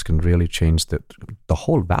advocates can really change the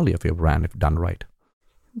whole value of your brand if done right.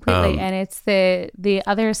 Completely. And it's the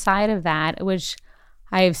other side of that, which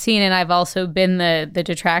I've seen, and I've also been the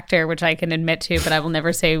detractor, which I can admit to, but I will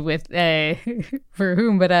never say with for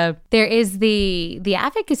whom. But there is the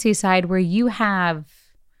advocacy side where you have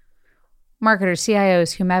marketers,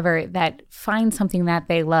 CIOs, whomever, that find something that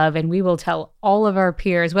they love, and we will tell all of our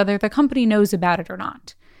peers, whether the company knows about it or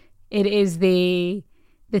not. It is the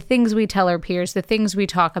things we tell our peers, the things we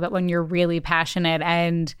talk about when you're really passionate,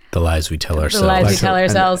 and the lies we tell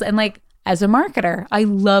ourselves. And like, as a marketer, I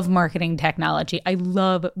love marketing technology. I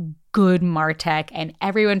love good MarTech, and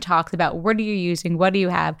everyone talks about what are you using? What do you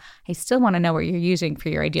have? I still want to know what you're using for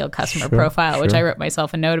your ideal customer profile, which I wrote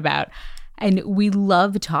myself a note about. And we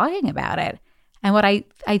love talking about it. And what I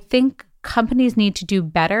think companies need to do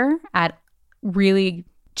better at really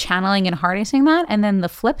channeling and harnessing that. And then the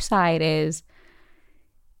flip side is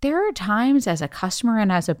there are times as a customer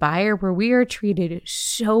and as a buyer where we are treated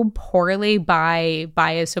so poorly by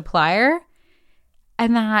a supplier,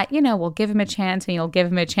 and that, we'll give them a chance and you'll give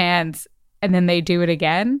them a chance and then they do it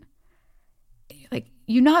again. Like,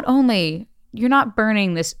 you're not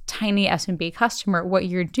burning this tiny SMB customer. What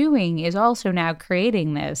you're doing is also now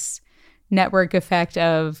creating this network effect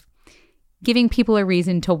of giving people a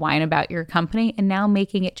reason to whine about your company and now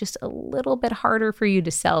making it just a little bit harder for you to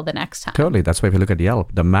sell the next time. Totally. That's why if you look at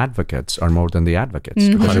Yelp, the advocates are more than the advocates.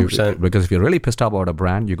 100%. Because if you're really pissed off about a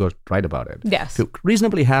brand, you go write about it. Yes. If you're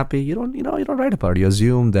reasonably happy, you don't write about it. You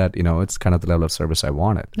assume that, it's kind of the level of service I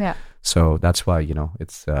wanted. Yeah. So that's why,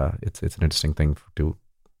 it's an interesting thing to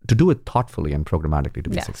do it thoughtfully and programmatically to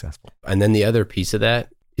be successful. And then the other piece of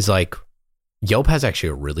that is like, Yelp has actually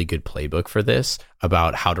a really good playbook for this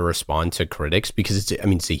about how to respond to critics, because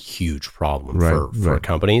it's a huge problem for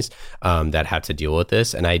companies that have to deal with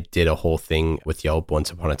this. And I did a whole thing with Yelp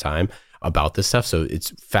once upon a time about this stuff. So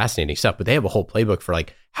it's fascinating stuff, but they have a whole playbook for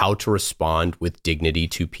like how to respond with dignity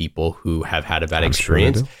to people who have had a bad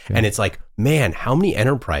experience. Sure they do. Yeah. And it's like, man, how many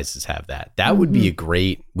enterprises have that? That would be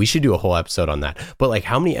we should do a whole episode on that. But like,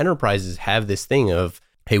 how many enterprises have this thing of,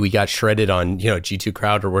 hey, we got shredded on, G2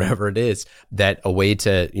 Crowd or whatever it is, that a way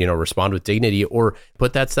to, respond with dignity, or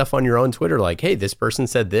put that stuff on your own Twitter, like, hey, this person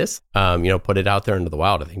said this, put it out there into the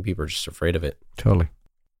wild. I think people are just afraid of it. Totally.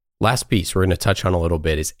 Last piece we're going to touch on a little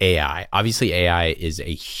bit is AI. Obviously, AI is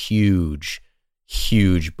a huge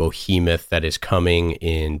behemoth that is coming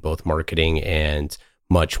in both marketing and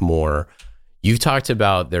much more. You've talked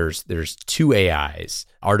about there's two AIs,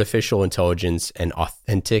 artificial intelligence and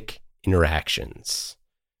authentic interactions.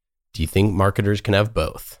 Do you think marketers can have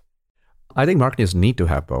both? I think marketers need to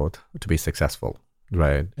have both to be successful,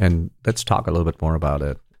 right? And let's talk a little bit more about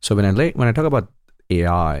it. So when I talk about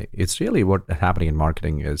AI, it's really what's happening in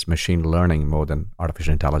marketing is machine learning more than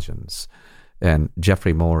artificial intelligence. And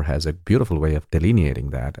Jeffrey Moore has a beautiful way of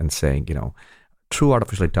delineating that and saying, true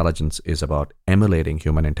artificial intelligence is about emulating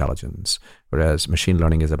human intelligence, whereas machine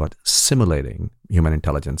learning is about simulating human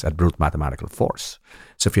intelligence at brute mathematical force.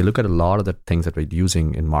 So if you look at a lot of the things that we're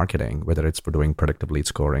using in marketing, whether it's for doing predictive lead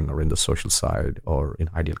scoring or in the social side or in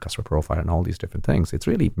ideal customer profile and all these different things, it's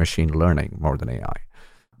really machine learning more than AI.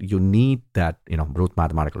 You need that, brute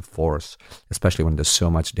mathematical force, especially when there's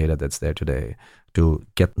so much data that's there today, to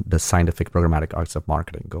get the scientific programmatic arts of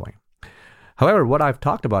marketing going. However, what I've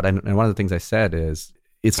talked about, and one of the things I said is,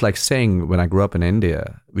 it's like saying when I grew up in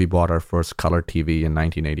India, we bought our first color TV in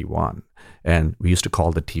 1981. And we used to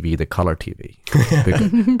call the TV the color TV.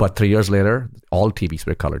 But 3 years later, all TVs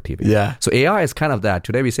were color TV. Yeah. So AI is kind of that.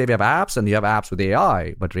 Today we say we have apps and you have apps with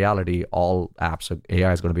AI, but reality, all apps,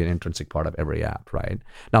 AI is going to be an intrinsic part of every app, right?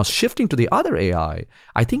 Now, shifting to the other AI,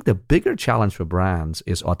 I think the bigger challenge for brands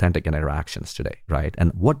is authentic interactions today, right?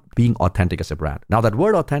 And what being authentic as a brand. Now, that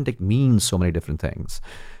word authentic means so many different things.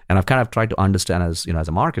 And I've kind of tried to understand as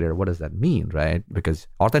a marketer, what does that mean, right? Because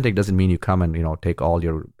authentic doesn't mean you come and, take all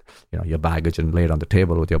your baggage and lay it on the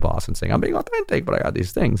table with your boss and saying, I'm being authentic, but I got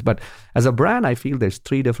these things. But as a brand, I feel there's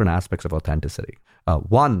three different aspects of authenticity.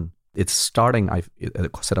 One, it's starting a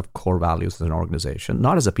set of core values as an organization,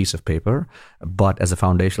 not as a piece of paper, but as a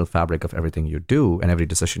foundational fabric of everything you do and every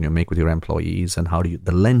decision you make with your employees, and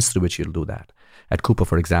the lens through which you'll do that. At Coupa,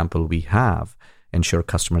 for example, we have ensure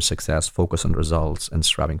customer success, focus on results, and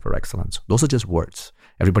striving for excellence. Those are just words.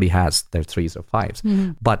 Everybody has their 3s or 5s.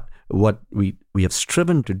 Mm-hmm. But what we have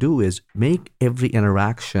striven to do is make every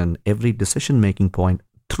interaction, every decision-making point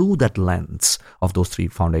through that lens of those three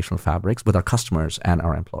foundational fabrics with our customers and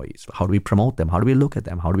our employees. How do we promote them? How do we look at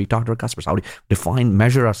them? How do we talk to our customers? How do we define,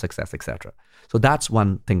 measure our success, etc.? So that's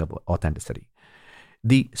one thing about authenticity.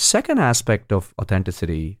 The second aspect of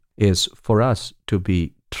authenticity is for us to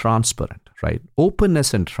be transparent, right?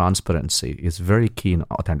 Openness and transparency is very key in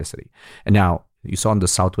authenticity. And now, you saw in the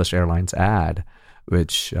Southwest Airlines ad,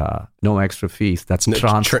 which no extra fees. That's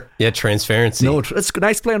transparency. No, it's a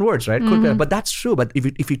nice play on words, right? Mm-hmm. But that's true. But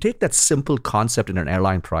if you take that simple concept in an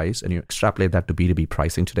airline price and you extrapolate that to B2B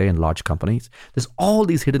pricing today in large companies, there's all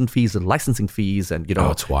these hidden fees and licensing fees and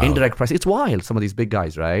indirect pricing. It's wild. Some of these big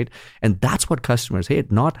guys, right? And that's what customers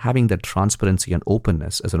hate. Not having that transparency and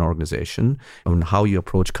openness as an organization on how you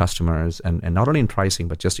approach customers and not only in pricing,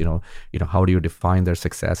 but just how do you define their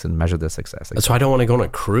success and measure their success? That's why I don't want to go on a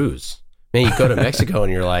cruise. Man, you go to Mexico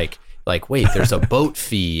and you're like, like, wait, there's a boat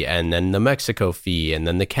fee and then the Mexico fee and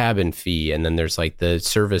then the cabin fee and then there's like the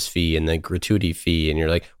service fee and the gratuity fee. And you're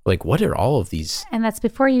like, what are all of these? And that's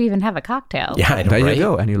before you even have a cocktail. Yeah, I know, there right? you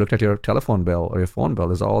go. And you looked at your telephone bill or your phone bill,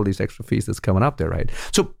 there's all these extra fees that's coming up there, right?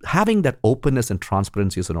 So having that openness and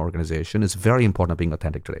transparency as an organization is very important, being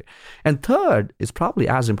authentic today. And third is probably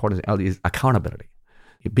as important as is accountability.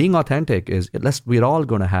 Being authentic is, we're all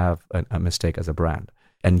going to have a mistake as a brand.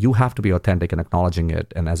 And you have to be authentic and acknowledging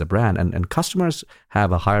it and as a brand. And customers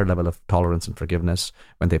have a higher level of tolerance and forgiveness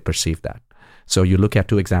when they perceive that. So you look at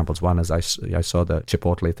two examples. One is I saw the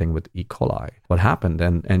Chipotle thing with E. coli. What happened?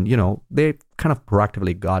 And they kind of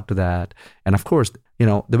proactively got to that. And of course,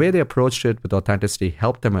 the way they approached it with authenticity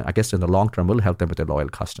helped them, I guess in the long term, will help them with their loyal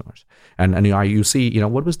customers. And you see,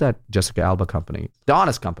 what was that Jessica Alba company? The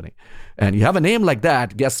Honest Company. And you have a name like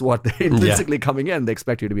that, guess what? They're intrinsically coming in, they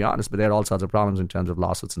expect you to be honest, but there are all sorts of problems in terms of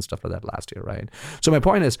lawsuits and stuff like that last year, right? So my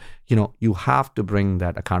point is, you have to bring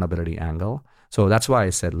that accountability angle. So that's why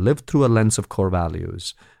I said, live through a lens of core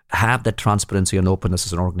values, have that transparency and openness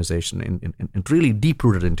as an organization and really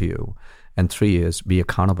deep-rooted into you. And 3 is be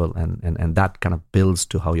accountable, and that kind of builds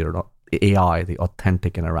to how your AI, the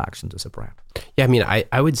authentic interactions as a brand. Yeah, I mean,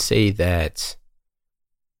 I would say that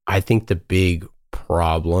I think the big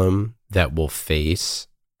problem that we'll face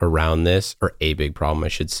around this, or a big problem, I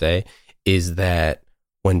should say, is that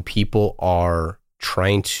when people are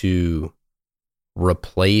trying to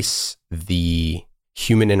replace the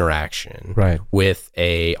human interaction with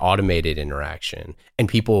a automated interaction, and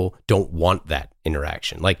people don't want that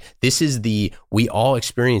interaction. Like, we all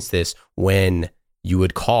experience this when you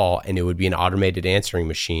would call and it would be an automated answering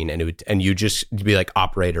machine, and you just be like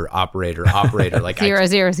operator, like zero,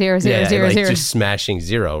 just smashing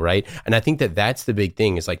zero, right? And I think that's the big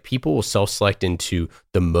thing is like people will self-select into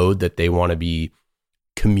the mode that they want to be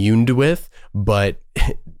communed with, but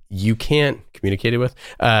you can't communicate it with.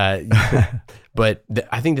 But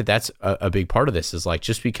I think that's a big part of this is like,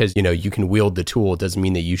 just because, you can wield the tool doesn't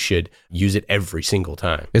mean that you should use it every single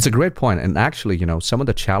time. It's a great point. And actually, some of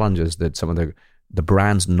the challenges that some of the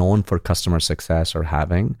brands known for customer success are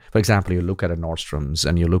having. For example, you look at a Nordstrom's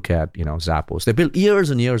and you look at, Zappos. They built years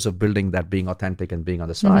and years of building that, being authentic and being on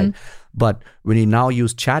the side. Mm-hmm. But when you now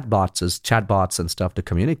use chatbots and stuff to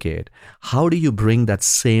communicate, how do you bring that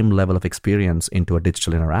same level of experience into a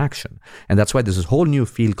digital interaction? And that's why there's this whole new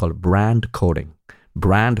field called brand coding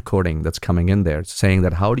that's coming in there, saying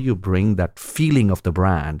that how do you bring that feeling of the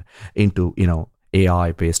brand into,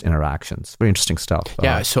 AI-based interactions. Very interesting stuff.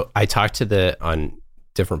 Yeah, so I talked on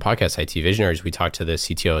different podcasts, IT Visionaries, we talked to the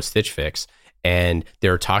CTO of Stitch Fix, and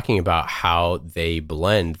they're talking about how they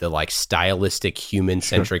blend the like stylistic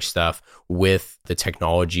human-centric stuff with the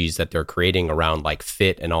technologies that they're creating around like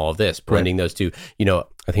fit and all of this, blending those two. I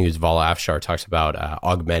think it was Vala Afshar talks about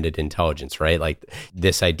augmented intelligence, right? Like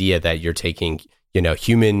this idea that you're taking,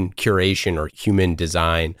 human curation or human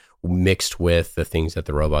design mixed with the things that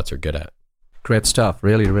the robots are good at. Great stuff.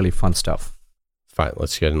 Really, really fun stuff. Fine.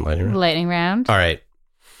 Let's get in lightning round. Lightning round. All right.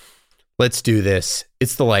 Let's do this.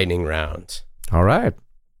 It's the lightning round. All right.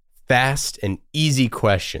 Fast and easy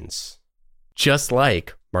questions. Just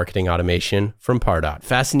like marketing automation from Pardot.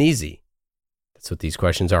 Fast and easy. That's what these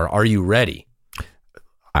questions are. Are you ready?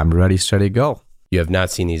 I'm ready, steady, go. You have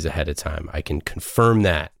not seen these ahead of time. I can confirm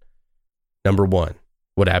that. Number 1,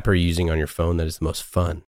 what app are you using on your phone that is the most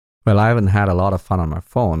fun? Well, I haven't had a lot of fun on my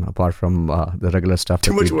phone apart from the regular stuff.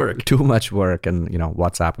 Too much work and,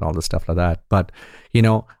 WhatsApp and all the stuff like that. But,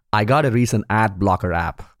 I got a recent ad blocker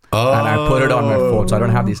app and I put it on my phone so I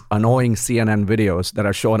don't have these annoying CNN videos that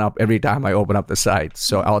are showing up every time I open up the site.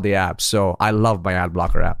 So all the apps. So I love my ad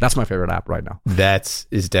blocker app. That's my favorite app right now. That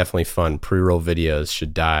is definitely fun. Pre-roll videos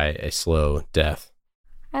should die a slow death.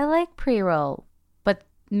 I like pre-roll, but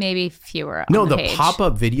maybe fewer. No, on the page.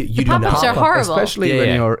 pop-up video, the pop-ups are horrible. Especially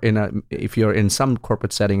when if you're in some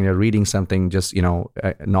corporate setting, you're reading something just,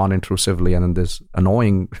 non-intrusively, and then this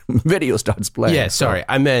annoying video starts playing. Yeah, sorry.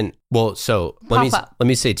 I meant, so let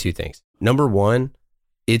me say 2 things. Number 1,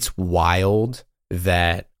 it's wild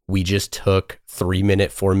that we just took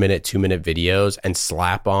 3-minute, 4-minute, 2-minute videos and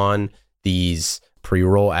slap on these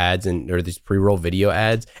pre-roll ads or these pre-roll video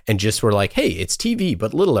ads and just were like, hey, it's TV,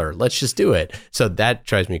 but littler. Let's just do it. So that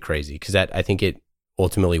drives me crazy because I think it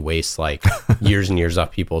ultimately wastes like years and years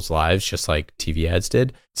off people's lives, just like TV ads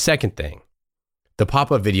did. Second thing, the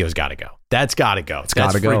pop-up video's got to go. That's got to go.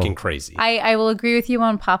 That's freaking crazy. I will agree with you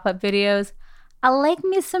on pop-up videos. I like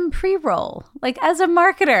me some pre-roll. Like as a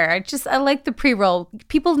marketer, I like the pre-roll.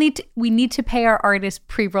 We need to pay our artists.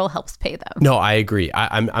 Pre-roll helps pay them. No, I agree.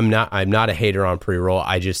 I'm not a hater on pre-roll.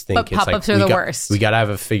 I just think but pop-ups are the worst. We got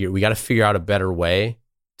to figure out a better way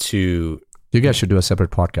to... You guys should do a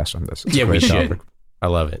separate podcast on this. It's Yeah, a we great should. topic. I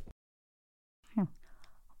love it.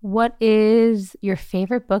 What is your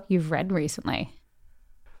favorite book you've read recently?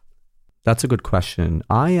 That's a good question.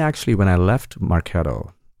 I actually, when I left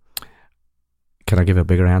Marketo, can I give a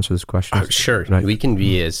bigger answer to this question? Sure. Right. We can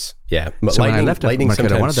be as... Yeah. But So when I lightning, left lightning Marketo,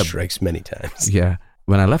 sometimes one of the- strikes many times. Yeah.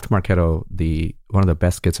 When I left Marketo, one of the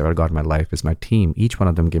best gifts I ever got in my life is my team. Each one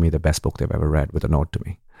of them gave me the best book they've ever read with a note to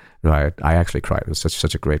me. Right. I actually cried. It was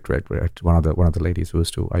such a great. One of the ladies who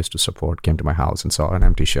I used to support came to my house and saw an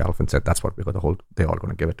empty shelf and said, "That's what we're going to they're all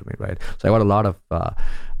going to give it to me." Right. So I got a lot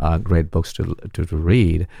of great books to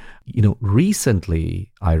read.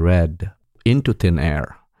 Recently I read Into Thin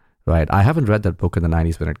Air. Right. I haven't read that book in the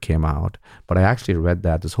 90s when it came out, but I actually read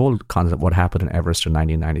this whole concept of what happened in Everest in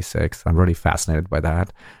 1996. I'm really fascinated by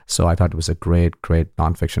that. So I thought it was a great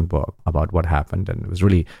nonfiction book about what happened. And it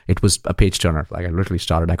was a page turner. Like I literally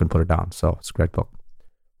started, I couldn't put it down. So it's a great book.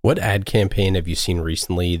 What ad campaign have you seen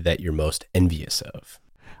recently that you're most envious of?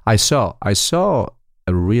 I saw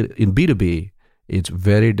in B2B, it's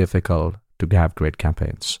very difficult to have great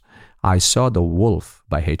campaigns. I saw The Wolf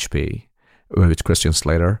by HP, with Christian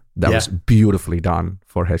Slater. That was beautifully done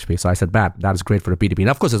for HP. So I said, that is great for a B2B. And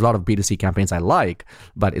of course, there's a lot of B2C campaigns I like,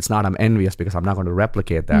 but it's not, I'm envious because I'm not going to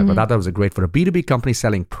replicate that. But that was a great for a B2B company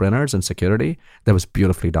selling printers and security. That was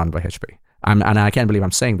beautifully done by HP. And I can't believe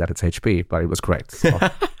I'm saying that it's HP, but it was great. So.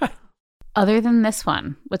 Other than this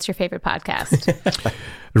one, what's your favorite podcast?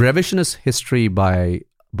 Revisionist History by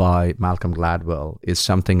Malcolm Gladwell is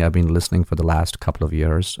something I've been listening for the last couple of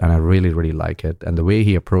years, and I really, really like it. And the way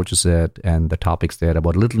he approaches it and the topics there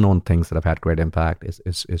about little-known things that have had great impact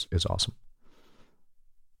is awesome.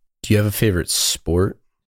 Do you have a favorite sport?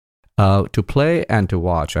 To play and to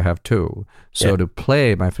watch, I have two. So to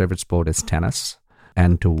play, my favorite sport is tennis.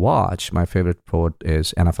 And to watch, my favorite sport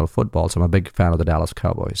is NFL football. So I'm a big fan of the Dallas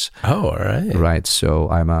Cowboys. Oh, all right. Right. So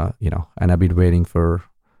and I've been waiting for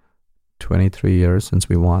 23 years since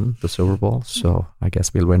we won the Super Bowl. So I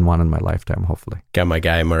guess we'll win one in my lifetime, hopefully. Got my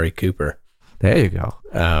guy, Amari Cooper. There you go.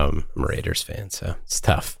 I'm a Raiders fan, so it's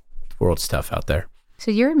tough. The world's tough out there.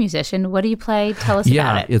 So you're a musician. What do you play? Tell us about it.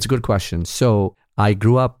 Yeah, it's a good question. So I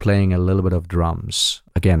grew up playing a little bit of drums.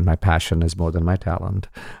 Again, my passion is more than my talent.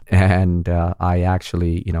 And I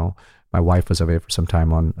actually, my wife was away for some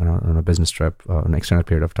time on a business trip, an extended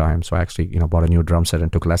period of time. So I actually, bought a new drum set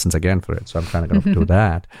and took lessons again for it. So I'm kind of going to do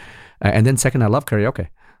that. And then second, I love karaoke.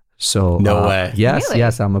 So no way. Yes, Really?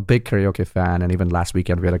 yes, I'm a big karaoke fan. And even last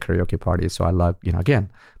weekend we had a karaoke party. So I love,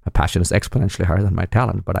 again, my passion is exponentially higher than my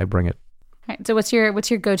talent, but I bring it. All right, so what's your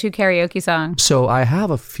go-to karaoke song? So I have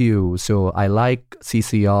a few. So I like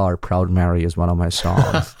CCR, Proud Mary is one of my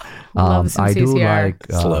songs. Love some I do CCR. like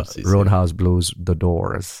Love CCR. Roadhouse Blues, The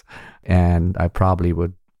Doors. And I probably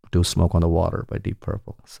would do Smoke on the Water by Deep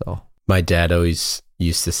Purple. So My dad always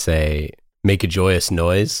used to say, make a joyous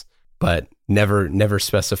noise, but never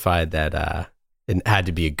specified that it had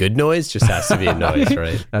to be a good noise, just has to be a noise,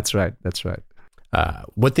 right? That's right.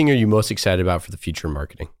 What thing are you most excited about for the future of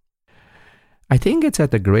marketing? I think it's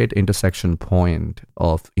at the great intersection point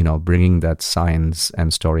of, bringing that science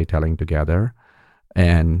and storytelling together.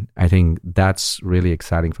 And I think that's really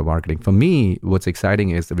exciting for marketing. For me, what's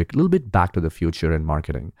exciting is that we're a little bit back to the future in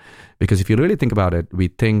marketing. Because if you really think about it, we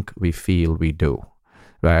think, we feel, we do,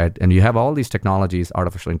 right? And you have all these technologies,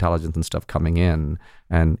 artificial intelligence and stuff coming in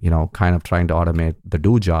and, kind of trying to automate the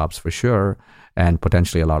do jobs for sure, and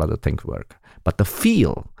potentially a lot of the think work. But the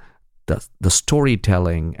feel, the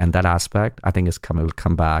storytelling and that aspect, I think will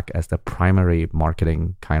come back as the primary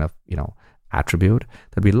marketing kind of, attribute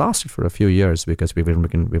that we lost it for a few years because we've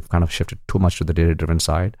kind of shifted too much to the data-driven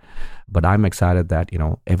side. But I'm excited that,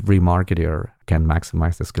 every marketer can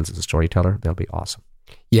maximize the skills as a storyteller. They'll be awesome.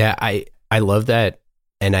 Yeah, I love that.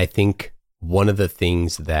 And I think one of the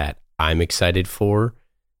things that I'm excited for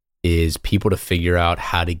is people to figure out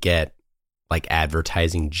how to get like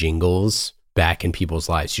advertising jingles back in people's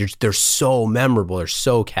lives. They're so memorable. They're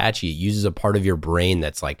so catchy. It uses a part of your brain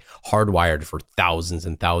that's like hardwired for thousands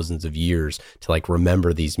and thousands of years to like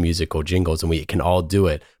remember these musical jingles, and we can all do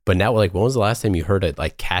it. But now, like, when was the last time you heard a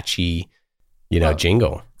like catchy,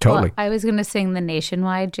 jingle? Totally. Well, I was going to sing the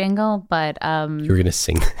Nationwide jingle, but You were going to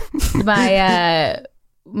sing.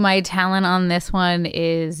 my talent on this one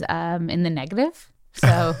is in the negative.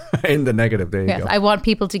 So In the negative, there you go. I want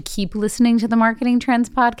people to keep listening to the Marketing Trends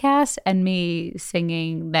podcast, and me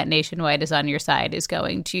singing that Nationwide is on your side is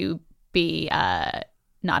going to be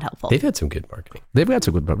not helpful. They've had some good marketing. They've had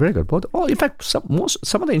some good, very good. Both. Oh, in fact, some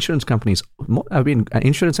of the insurance companies,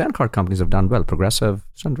 insurance and car companies have done well. Progressive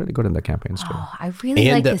has done really good in their campaigns too. Oh, I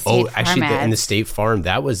really like the State Farm ads. And the State Farm,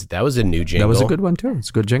 that was a new jingle. That was a good one too. It's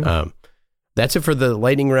a good jingle. That's it for the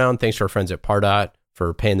lightning round. Thanks to our friends at Pardot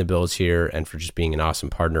for paying the bills here and for just being an awesome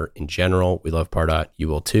partner in general. We love Pardot. You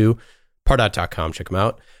will too. Pardot.com. Check them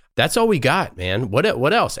out. That's all we got, man. What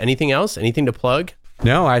else? Anything else? Anything to plug?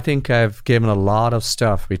 No, I think I've given a lot of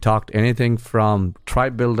stuff. We talked anything from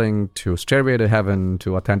tribe building to Stairway to Heaven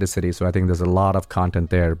to authenticity. So I think there's a lot of content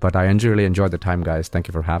there. But I really enjoyed the time, guys. Thank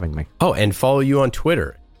you for having me. Oh, and follow you on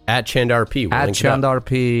Twitter at ChandRP. At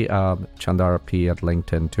ChandRP, ChandRP at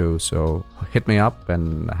LinkedIn too. So hit me up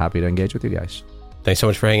and happy to engage with you guys. Thanks so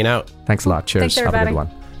much for hanging out. Thanks a lot. Cheers. Thanks, have a good one.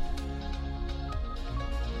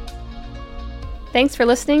 Thanks for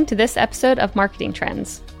listening to this episode of Marketing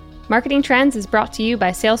Trends. Marketing Trends is brought to you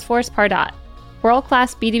by Salesforce Pardot.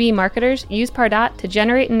 World-class B2B marketers use Pardot to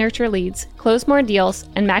generate and nurture leads, close more deals,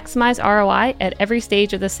 and maximize ROI at every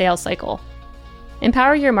stage of the sales cycle.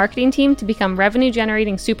 Empower your marketing team to become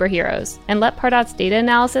revenue-generating superheroes, and let Pardot's data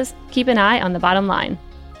analysis keep an eye on the bottom line.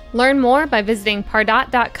 Learn more by visiting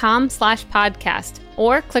pardot.com/podcast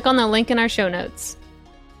or click on the link in our show notes.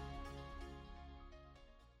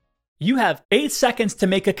 You have 8 seconds to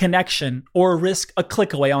make a connection or risk a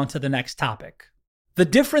click away onto the next topic. The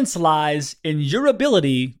difference lies in your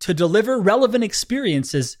ability to deliver relevant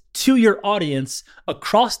experiences to your audience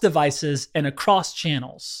across devices and across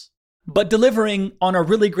channels. But delivering on a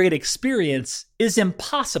really great experience is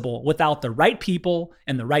impossible without the right people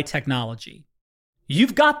and the right technology.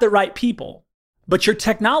 You've got the right people, but your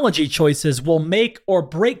technology choices will make or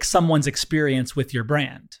break someone's experience with your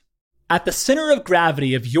brand. At the center of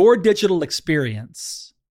gravity of your digital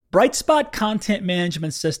experience, Brightspot Content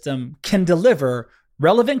Management System can deliver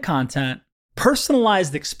relevant content,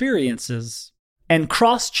 personalized experiences, and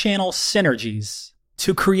cross-channel synergies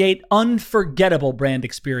to create unforgettable brand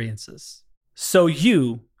experiences, so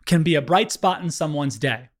you can be a bright spot in someone's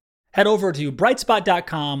day. Head over to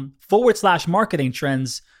brightspot.com/marketing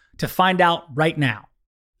trends to find out right now.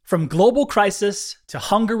 From global crisis to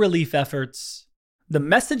hunger relief efforts, the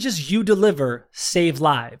messages you deliver save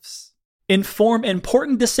lives, inform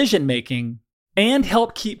important decision-making, and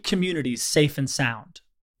help keep communities safe and sound.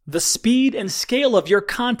 The speed and scale of your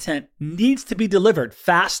content needs to be delivered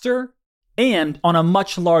faster and on a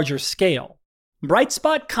much larger scale.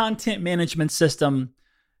 Brightspot Content Management System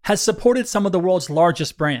has supported some of the world's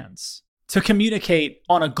largest brands to communicate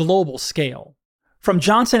on a global scale. From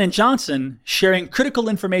Johnson & Johnson sharing critical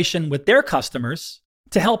information with their customers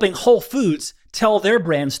to helping Whole Foods tell their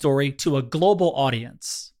brand story to a global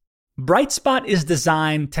audience. Brightspot is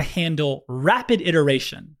designed to handle rapid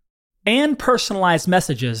iteration and personalized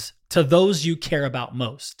messages to those you care about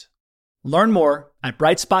most. Learn more at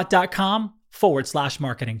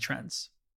brightspot.com/marketing trends.